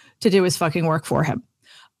people to do his fucking work for him.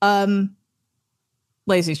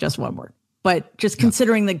 Lazy is just one word, but just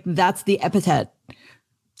considering that's the epithet.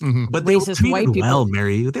 But they were treated white people. Well,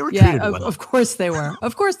 Mary. They were treated well. Of course they were.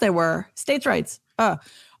 Of course they were. States' rights. But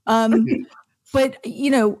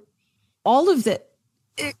all of the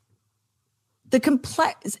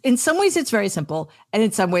complex. In some ways, it's very simple, and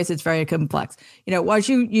in some ways, it's very complex. Waj,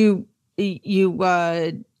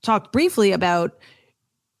 you talked briefly about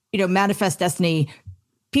manifest destiny.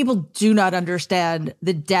 People do not understand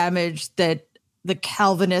the damage that the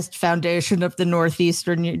Calvinist foundation of the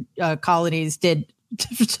northeastern colonies did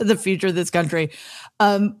to the future of this country.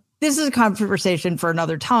 This is a conversation for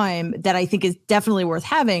another time that I think is definitely worth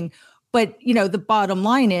having. But, the bottom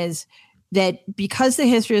line is that because the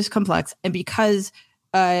history is complex and because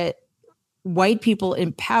white people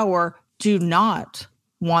in power do not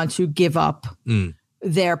want to give up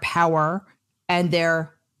their power and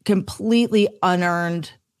their completely unearned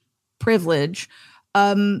privilege,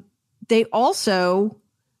 they also,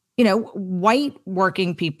 white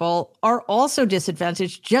working people are also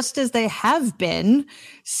disadvantaged, just as they have been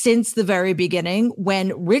since the very beginning,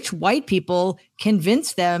 when rich white people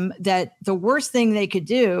convinced them that the worst thing they could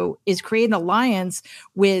do is create an alliance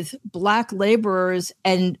with Black laborers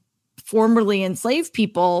and formerly enslaved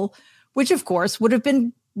people which of course would have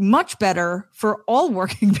been much better for all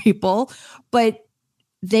working people. But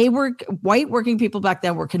white working people back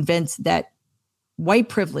then were convinced that white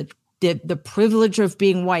privilege, the privilege of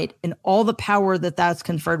being white and all the power that that's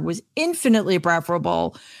conferred, was infinitely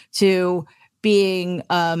preferable to being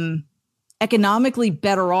economically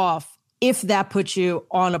better off if that puts you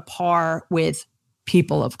on a par with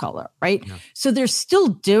people of color, right? Yeah. So they're still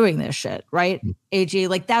doing this shit, right, AG?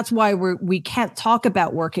 Like, that's why we can't talk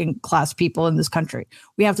about working class people in this country.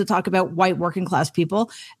 We have to talk about white working class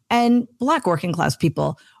people and Black working class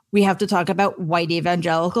people. We have to talk about white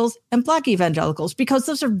evangelicals and Black evangelicals, because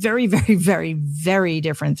those are very, very, very, very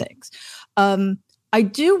different things. I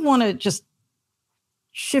do want to just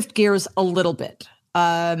shift gears a little bit,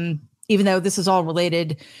 even though this is all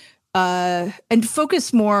related, and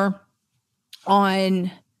focus more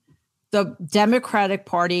on the Democratic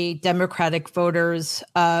Party, Democratic voters,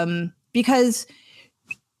 because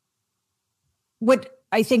what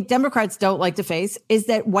I think Democrats don't like to face is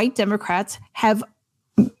that white Democrats have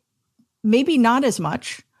maybe not as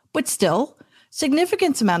much, but still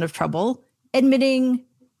significant amount of trouble admitting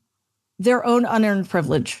their own unearned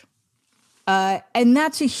privilege. And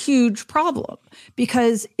that's a huge problem,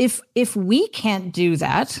 because if we can't do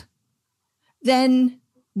that, then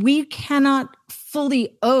we cannot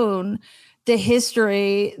fully own the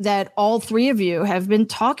history that all three of you have been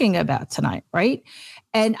talking about tonight, right?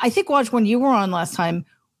 And I think, Waj, when you were on last time,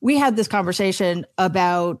 we had this conversation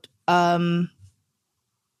about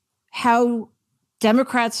how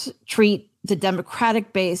Democrats treat the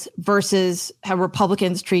Democratic base versus how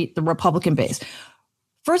Republicans treat the Republican base.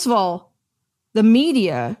 First of all, the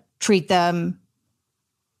media treat them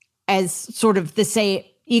as sort of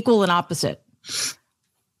equal and opposite.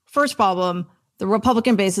 First problem, the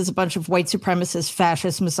Republican base is a bunch of white supremacist,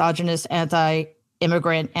 fascist, misogynist,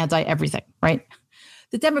 anti-immigrant, anti-everything, right?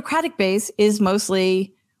 The Democratic base is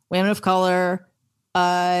mostly women of color,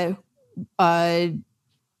 mostly,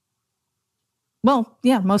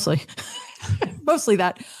 mostly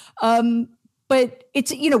that. But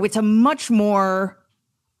it's a much more,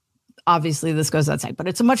 obviously this goes outside, but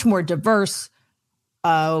it's a much more diverse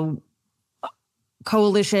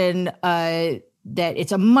coalition, that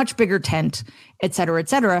it's a much bigger tent, et cetera, et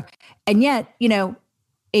cetera. And yet,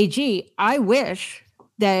 AG, I wish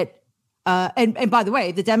that, and by the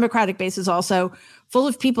way, the Democratic base is also full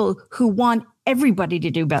of people who want everybody to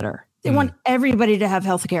do better. They want everybody to have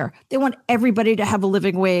health care. They want everybody to have a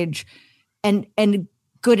living wage and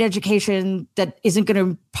good education that isn't going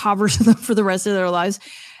to impoverish them for the rest of their lives.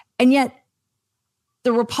 And yet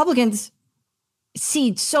the Republicans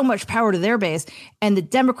cede so much power to their base, and the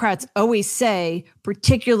Democrats always say,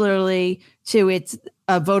 particularly to its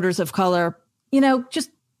voters of color,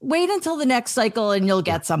 just wait until the next cycle and you'll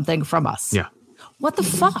get something from us. Yeah. What the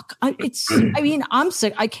fuck? I'm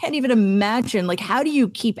sick. I can't even imagine, how do you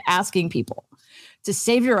keep asking people to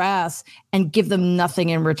save your ass and give them nothing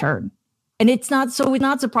in return? And it's not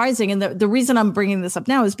surprising. And the reason I'm bringing this up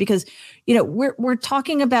now is because, we're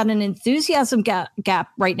talking about an enthusiasm gap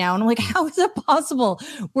right now. And I'm like, how is it possible?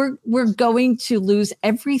 We're going to lose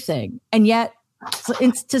everything. And yet,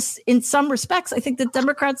 in some respects, I think the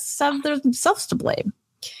Democrats have themselves to blame.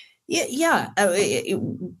 Yeah.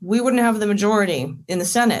 We wouldn't have the majority in the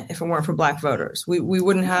Senate if it weren't for Black voters. We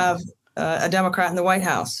wouldn't have a Democrat in the White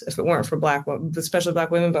House if it weren't for especially Black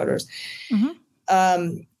women voters.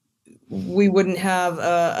 Mm-hmm. We wouldn't have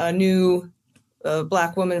a new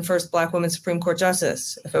first Black woman Supreme Court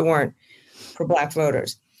justice if it weren't for Black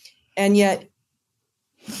voters. And yet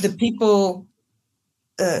the people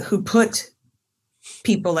who put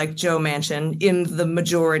people like Joe Manchin in the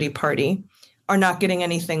majority party are not getting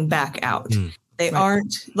anything back out. They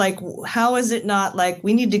aren't how is it not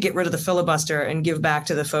we need to get rid of the filibuster and give back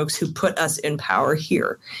to the folks who put us in power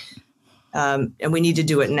here? And we need to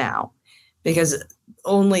do it now, because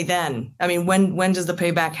only then, when does the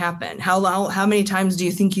payback happen? How many times do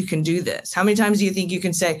you think you can do this? How many times do you think you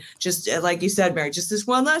can say, just like you said, Mary, just this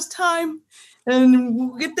one last time and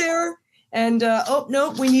we'll get there? And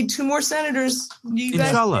no, we need 2 more senators.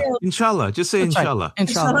 Inshallah. Just say inshallah.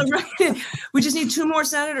 Inshallah. Right. We just need 2 more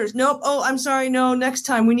senators. Nope. Oh, I'm sorry. No, next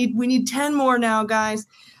time we need 10 more now, guys.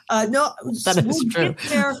 No, that is true.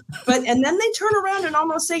 There. And then they turn around and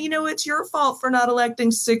almost say, it's your fault for not electing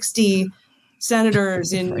 60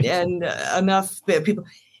 senators and enough people.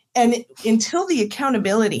 And until the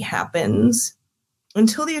accountability happens,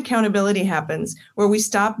 where we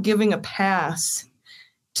stop giving a pass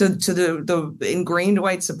to the ingrained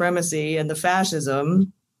white supremacy and the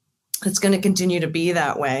fascism, it's going to continue to be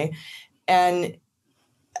that way. And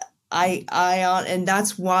and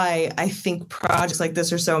that's why I think projects like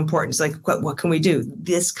this are so important. It's like, what can we do?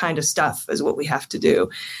 This kind of stuff is what we have to do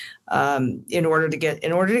in order to get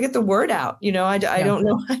the word out. I don't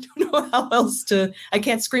know how else to. I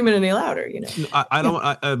can't scream it any louder. I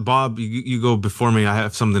don't. Bob, you go before me. I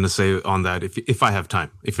have something to say on that, if I have time,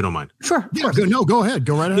 if you don't mind. Sure. Yeah. Go ahead.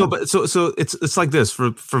 Go right ahead. No, but so it's like this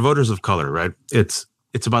for voters of color, right? It's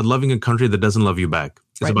about loving a country that doesn't love you back.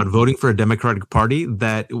 It's about voting for a Democratic Party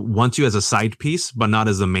that wants you as a side piece, but not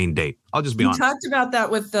as the main date. I'll just be honest. We talked about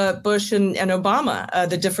that with Bush and Obama,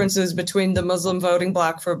 the differences between the Muslim voting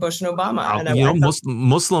bloc for Bush and Obama.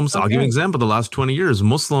 Muslims, I'll give you an example. The last 20 years,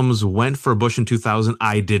 Muslims went for Bush in 2000.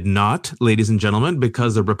 I did not, ladies and gentlemen,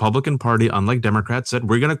 because the Republican Party, unlike Democrats, said,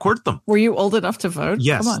 we're going to court them. Were you old enough to vote?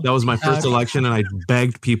 Yes, that was my first election, and I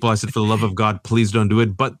begged people. I said, for the love of God, please don't do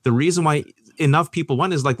it. But the reason why enough people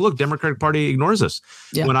went is like, look, Democratic Party ignores us.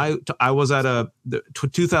 Yeah. When I was at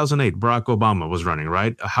 2008, Barack Obama was running,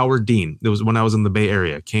 right? Howard Dean, it was when I was in the Bay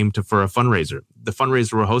Area, came for a fundraiser. The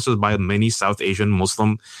fundraiser were hosted by many South Asian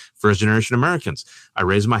Muslim first generation Americans. I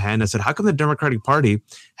raised my hand and said, how come the Democratic Party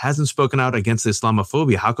hasn't spoken out against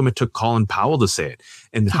Islamophobia? How come it took Colin Powell to say it?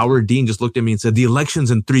 And Howard Dean just looked at me and said, the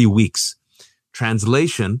election's in 3 weeks.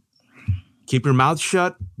 Translation: keep your mouth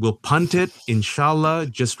shut. We'll punt it. Inshallah,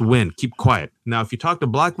 just win. Keep quiet. Now, if you talk to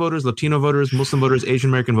Black voters, Latino voters, Muslim voters, Asian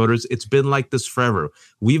American voters, it's been like this forever.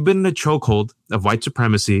 We've been in a chokehold of white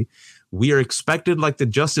supremacy. We are expected, like the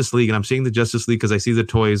Justice League, and I'm saying the Justice League because I see the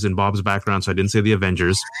toys in Bob's background, so I didn't say the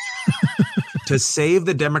Avengers, to save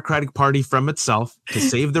the Democratic Party from itself, to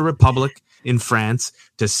save the Republic in France,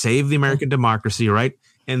 to save the American democracy, right?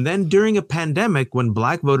 And then during a pandemic, when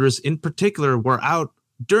Black voters in particular were out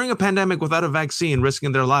during a pandemic without a vaccine,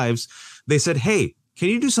 risking their lives, they said, hey, can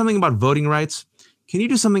you do something about voting rights? Can you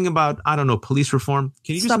do something about, I don't know, police reform?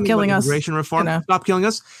 Can you do something about immigration reform? Stop killing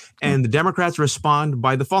us. And the Democrats respond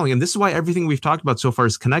by the following. And this is why everything we've talked about so far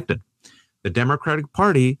is connected. The Democratic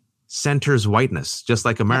Party centers whiteness, just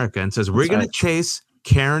like America, and says, we're going to chase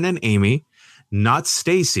Karen and Amy, not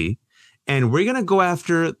Stacy. And we're going to go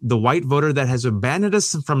after the white voter that has abandoned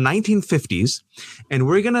us from 1950s. And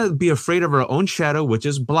we're going to be afraid of our own shadow, which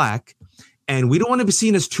is Black. And we don't want to be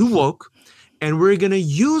seen as too woke. And we're going to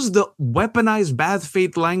use the weaponized bad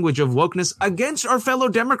faith language of wokeness against our fellow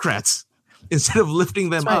Democrats instead of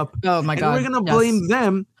lifting them up. Oh, my God. And we're going to blame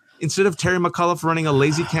them instead of Terry McAuliffe running a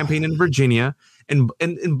lazy campaign in Virginia. And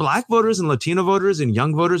Black voters and Latino voters and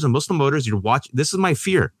young voters and Muslim voters, you're watching. This is my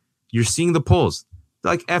fear. You're seeing the polls.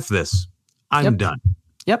 They're like, F this. I'm done.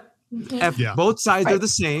 Yep. Both sides are the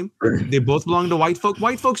same. They both belong to white folk.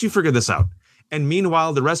 White folks, you figure this out. And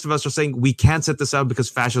meanwhile, the rest of us are saying we can't set this out because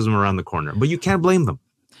fascism around the corner. But you can't blame them.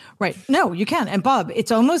 Right. No, you can't. And Bob,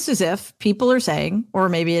 it's almost as if people are saying, or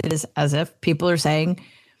maybe it is as if people are saying,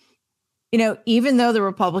 even though the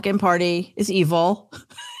Republican Party is evil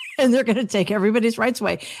and they're going to take everybody's rights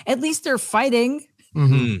away, at least they're fighting.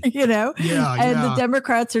 Mm-hmm. The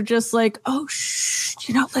Democrats are just like, oh,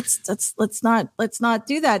 let's not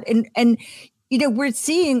do that. And we're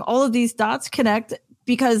seeing all of these dots connect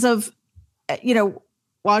because of,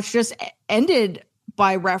 Watch just ended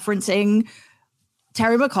by referencing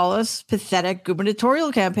Terry McAuliffe's pathetic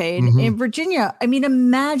gubernatorial campaign in Virginia. I mean,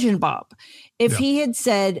 imagine, Bob, if he had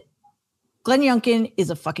said, Glenn Youngkin is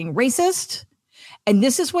a fucking racist. And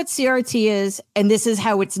this is what CRT is, and this is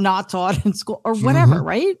how it's not taught in school, or whatever,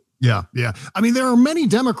 right? Yeah. I mean, there are many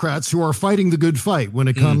Democrats who are fighting the good fight when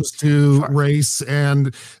it comes to race,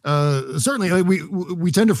 and certainly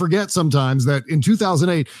we tend to forget sometimes that in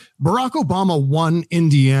 2008, Barack Obama won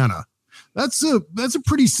Indiana. That's a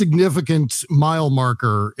pretty significant mile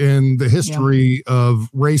marker in the history of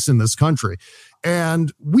race in this country.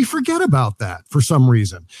 And we forget about that for some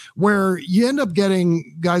reason, where you end up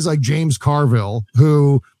getting guys like James Carville,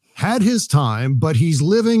 who had his time, but he's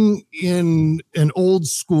living in an old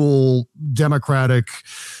school Democratic,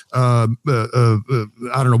 I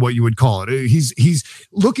don't know what you would call it. He's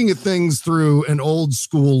looking at things through an old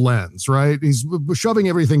school lens, right? He's shoving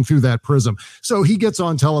everything through that prism. So he gets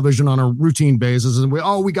on television on a routine basis and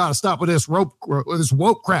we got to stop with this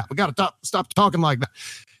woke crap. We got to stop talking like that.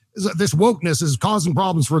 This wokeness is causing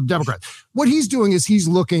problems for Democrats. What he's doing is he's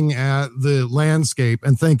looking at the landscape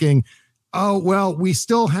and thinking, oh, well, we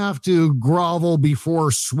still have to grovel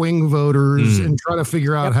before swing voters and try to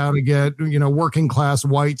figure out how to get, working class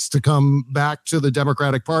whites to come back to the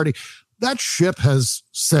Democratic Party. That ship has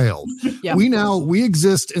sailed. We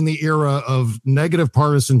exist in the era of negative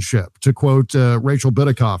partisanship, to quote Rachel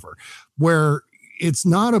Bittencofer, where it's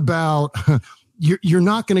not about you're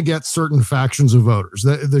not going to get certain factions of voters.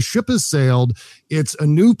 The ship has sailed. It's a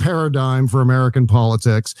new paradigm for American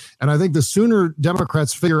politics. And I think the sooner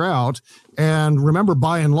Democrats figure out, and remember,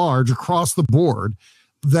 by and large, across the board,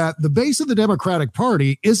 that the base of the Democratic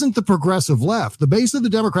Party isn't the progressive left. The base of the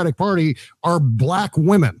Democratic Party are black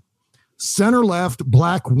women, center left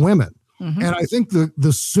black women. Mm-hmm. And I think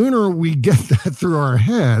the sooner we get that through our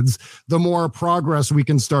heads, the more progress we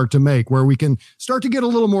can start to make, where we can start to get a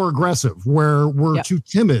little more aggressive, where we're too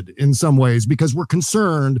timid in some ways because we're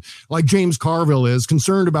concerned, like James Carville is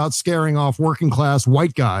concerned about scaring off working class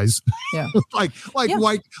white guys. Yeah. like white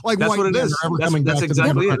men are ever coming back to the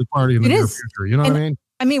Democratic Party in the near future. You know what I mean?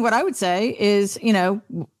 I mean, what I would say is,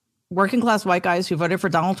 working class white guys who voted for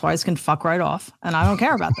Donald twice can fuck right off. And I don't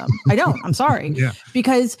care about them. I don't. I'm sorry. Yeah.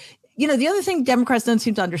 Because the other thing Democrats don't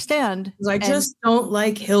seem to understand is I just don't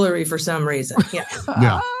like Hillary for some reason. Yeah.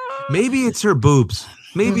 Yeah. Maybe it's her boobs.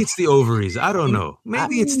 Maybe it's the ovaries. I don't know.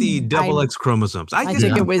 Maybe it's the double X chromosomes. I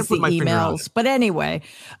think it was the emails. But anyway,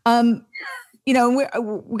 we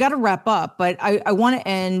got to wrap up. But I want to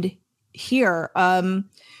end here.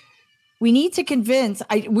 We need to convince.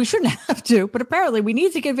 We shouldn't have to, but apparently we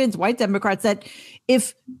need to convince white Democrats that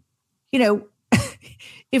if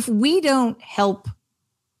we don't help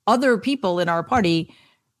other people in our party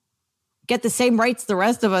get the same rights the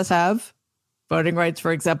rest of us have, voting rights,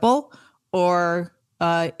 for example, or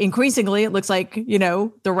increasingly, it looks like,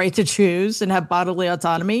 the right to choose and have bodily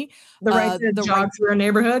autonomy. The right to jog through a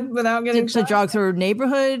neighborhood without getting shot. To jog through a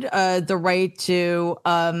neighborhood, the right to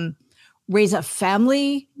raise a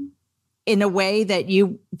family in a way that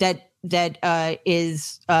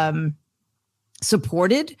is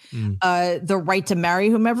supported, the right to marry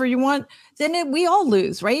whomever you want, then we all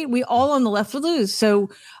lose, right? We all on the left would lose. So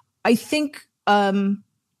I think,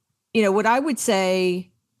 what I would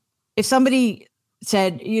say, if somebody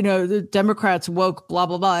said, the Democrats woke, blah,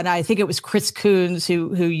 blah, blah, and I think it was Chris Coons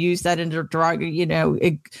who used that in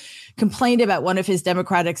derogatory, complained about one of his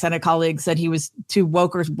Democratic Senate colleagues that he was too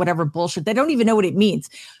woke or whatever bullshit. They don't even know what it means.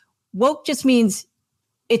 Woke just means,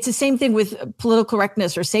 it's the same thing with political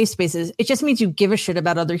correctness or safe spaces. It just means you give a shit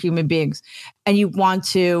about other human beings and you want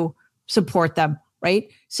to support them, right?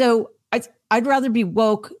 So I'd rather be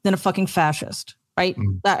woke than a fucking fascist, right?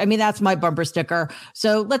 That's my bumper sticker.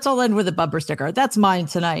 So let's all end with a bumper sticker. That's mine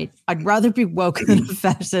tonight. I'd rather be woke than a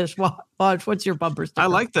fascist. What's your bumper sticker? I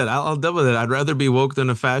like that. I'll double it. I'd rather be woke than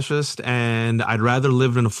a fascist, and I'd rather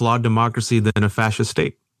live in a flawed democracy than a fascist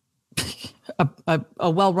state. A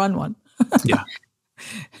well-run one. Yeah.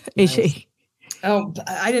 Nice. Oh,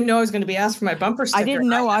 I didn't know I was going to be asked for my bumper sticker. I didn't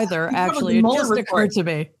know either, actually. It just occurred to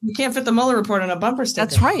me. You can't fit the Mueller report on a bumper sticker.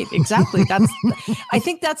 That's right. Exactly. I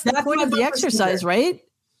think that's the point of the exercise, sticker. Right?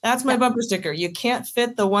 That's my bumper sticker. You can't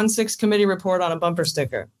fit the 1-6 committee report on a bumper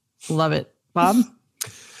sticker. Love it. Bob?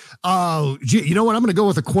 Oh, you know what? I'm going to go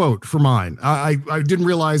with a quote for mine. I didn't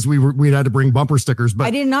realize we had to bring bumper stickers, but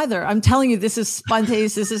I didn't either. I'm telling you, this is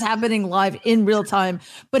spontaneous. This is happening live in real time.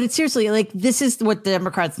 But it's seriously this is what the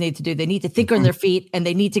Democrats need to do. They need to think on their feet and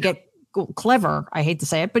they need to get clever. I hate to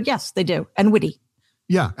say it, but yes, they do. And witty.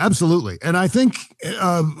 Yeah, absolutely. And I think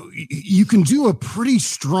you can do a pretty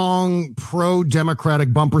strong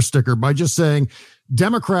pro-democratic bumper sticker by just saying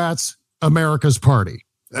Democrats, America's party.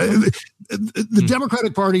 The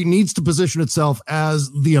Democratic Party needs to position itself as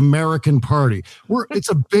the American party. It's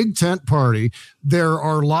a big tent party. There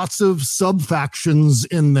are lots of sub-factions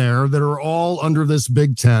in there that are all under this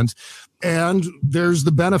big tent. And there's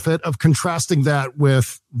the benefit of contrasting that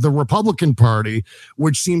with the Republican Party,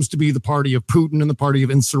 which seems to be the party of Putin and the party of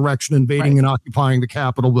insurrection, invading and occupying the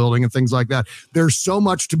Capitol building and things like that. There's so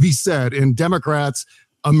much to be said in Democrats,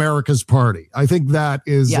 America's party. I think that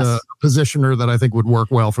is a positioner that I think would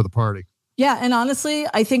work well for the party. Yeah. And honestly,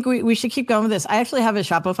 I think we should keep going with this. I actually have a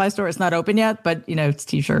Shopify store. It's not open yet, but it's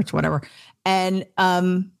t-shirts, whatever. And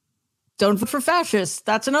don't vote for fascists.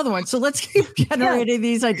 That's another one. So let's keep generating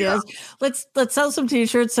these ideas. Yeah. Let's sell some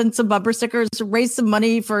t-shirts, send some bumper stickers, raise some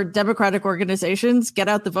money for Democratic organizations, get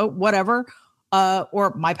out the vote, whatever.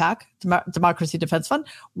 Or my PAC, Democracy Defense Fund,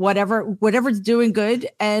 whatever's doing good.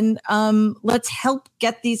 And let's help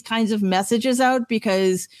get these kinds of messages out,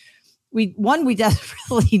 because we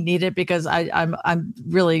desperately need it, because I'm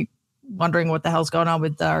really wondering what the hell's going on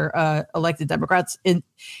with our elected Democrats in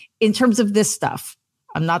terms of this stuff.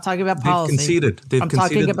 I'm not talking about policy. They've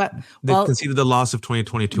conceded the loss of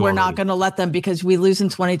 2022. We're not going to let them, because we lose in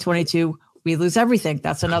 2022. We lose everything.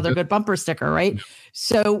 That's another good bumper sticker, right?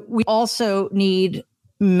 So we also need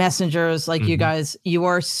messengers like you guys. You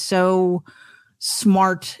are so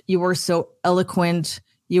smart. You are so eloquent.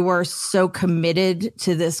 You are so committed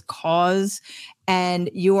to this cause. And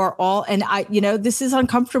you are all, and I, this is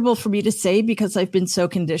uncomfortable for me to say because I've been so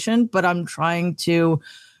conditioned, but I'm trying to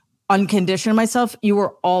uncondition myself. You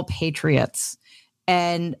are all patriots.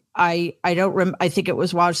 And I think it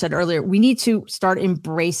was Waj said earlier, we need to start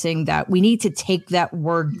embracing that. We need to take that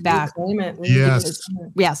word back.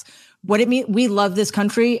 Yes. What it means, we love this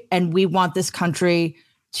country and we want this country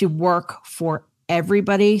to work for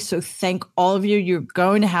everybody. So thank all of you. You're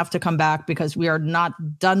going to have to come back because we are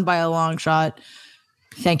not done by a long shot.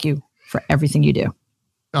 Thank you for everything you do.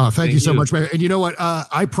 Oh, thank you so much, man. And you know what?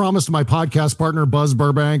 I promised my podcast partner, Buzz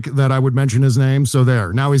Burbank, that I would mention his name. So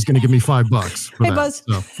there, now he's going to give me $5 for hey, that. Buzz.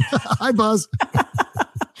 So. Hi, Buzz.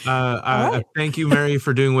 Right. Thank you, Mary,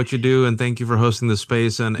 for doing what you do. And thank you for hosting the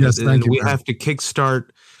space. And, yes, and we have to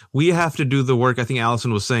kickstart. We have to do the work. I think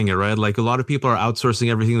Allison was saying it, right? Like a lot of people are outsourcing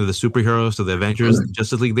everything to the superheroes, to the Avengers,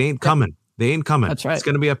 Justice League. They ain't coming. They ain't coming. That's right. It's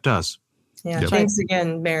going to be up to us. Yeah. Yep. Thanks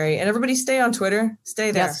again, Mary. And everybody stay on Twitter.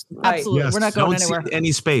 Stay there. Yes, right. Absolutely. Yes. We're not going anywhere. Don't cede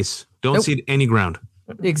any space. Don't cede any ground.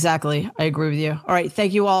 Exactly. I agree with you. All right.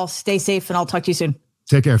 Thank you all. Stay safe and I'll talk to you soon.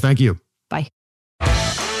 Take care. Thank you. Bye.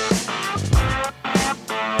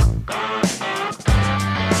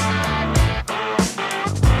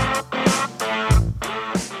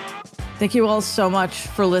 Thank you all so much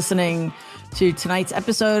for listening to tonight's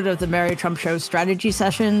episode of the Mary Trump Show Strategy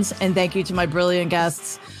Sessions. And thank you to my brilliant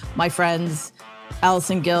guests, my friends,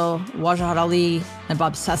 Allison Gill, Wajahat Ali, and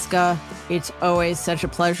Bob Cesca. It's always such a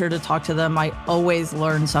pleasure to talk to them. I always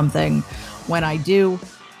learn something when I do.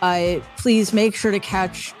 Please make sure to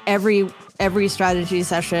catch every strategy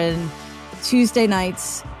session Tuesday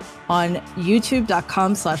nights on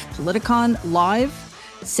youtube.com/Politicon live,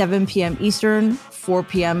 7 p.m. Eastern, 4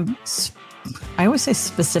 p.m. I always say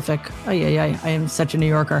specific. I am such a New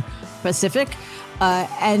Yorker. Pacific.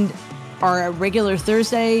 And our regular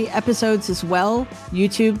Thursday episodes as well,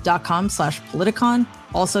 youtube.com/Politicon,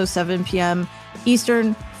 also 7 p.m.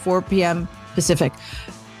 Eastern, 4 p.m. Pacific.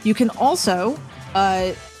 You can also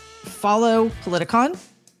follow Politicon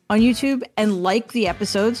on YouTube and like the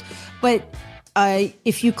episodes. But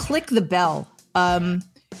if you click the bell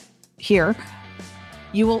here,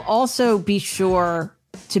 you will also be sure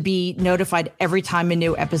to be notified every time a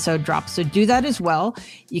new episode drops. So do that as well.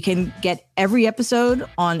 You can get every episode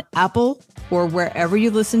on Apple or wherever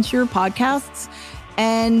you listen to your podcasts.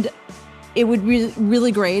 And it would be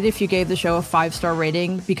really great if you gave the show a 5-star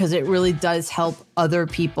rating because it really does help other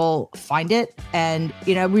people find it. And,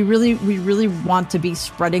 we really want to be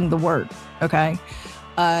spreading the word. Okay.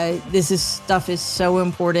 Stuff is so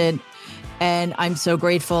important. And I'm so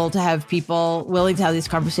grateful to have people willing to have these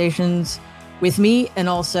conversations with me. And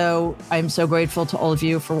also, I'm so grateful to all of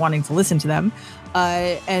you for wanting to listen to them.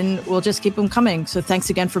 And we'll just keep them coming. So thanks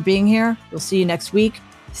again for being here. We'll see you next week.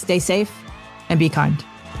 Stay safe and be kind.